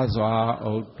စားစွာ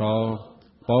ဥတ္တော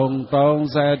ပုံ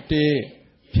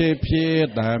31ဖြစ်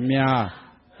သမျှ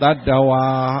တတ္တဝါ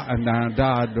အနန္တ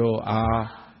တို့အား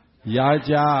ရ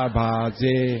ကြပါ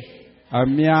စေအ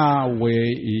မြဝေ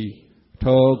ဤ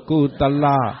ထိုကုသလ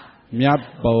မြတ်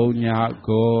ပုံညာ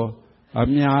ကိုအ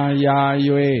မြရာ၍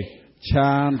ချ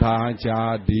မ်းသာကြ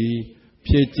သည်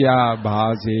ဖြစ်ကြပါ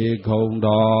စေကုန်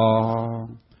တော်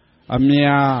အ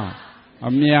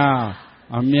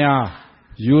မြ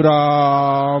ယူ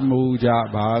တော်မူကြ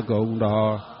ပါကုန်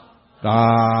တော်သာ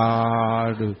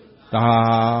ဓုသာ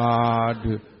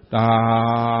ဓုသာ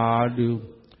ဓု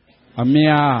အ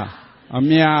မြ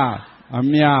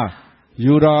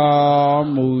ယူတော်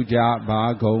မူကြပါ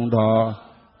ကုန်တော်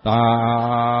သာ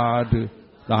ဓု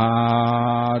သာ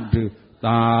ဓု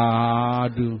သာ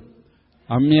ဓု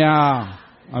အမြ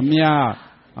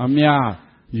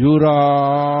ယူ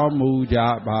တော်မူကြ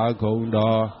ပါကုန်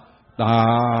တော်သာ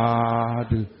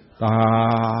ဓုသာ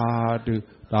ဓု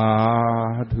သာ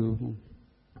ဓု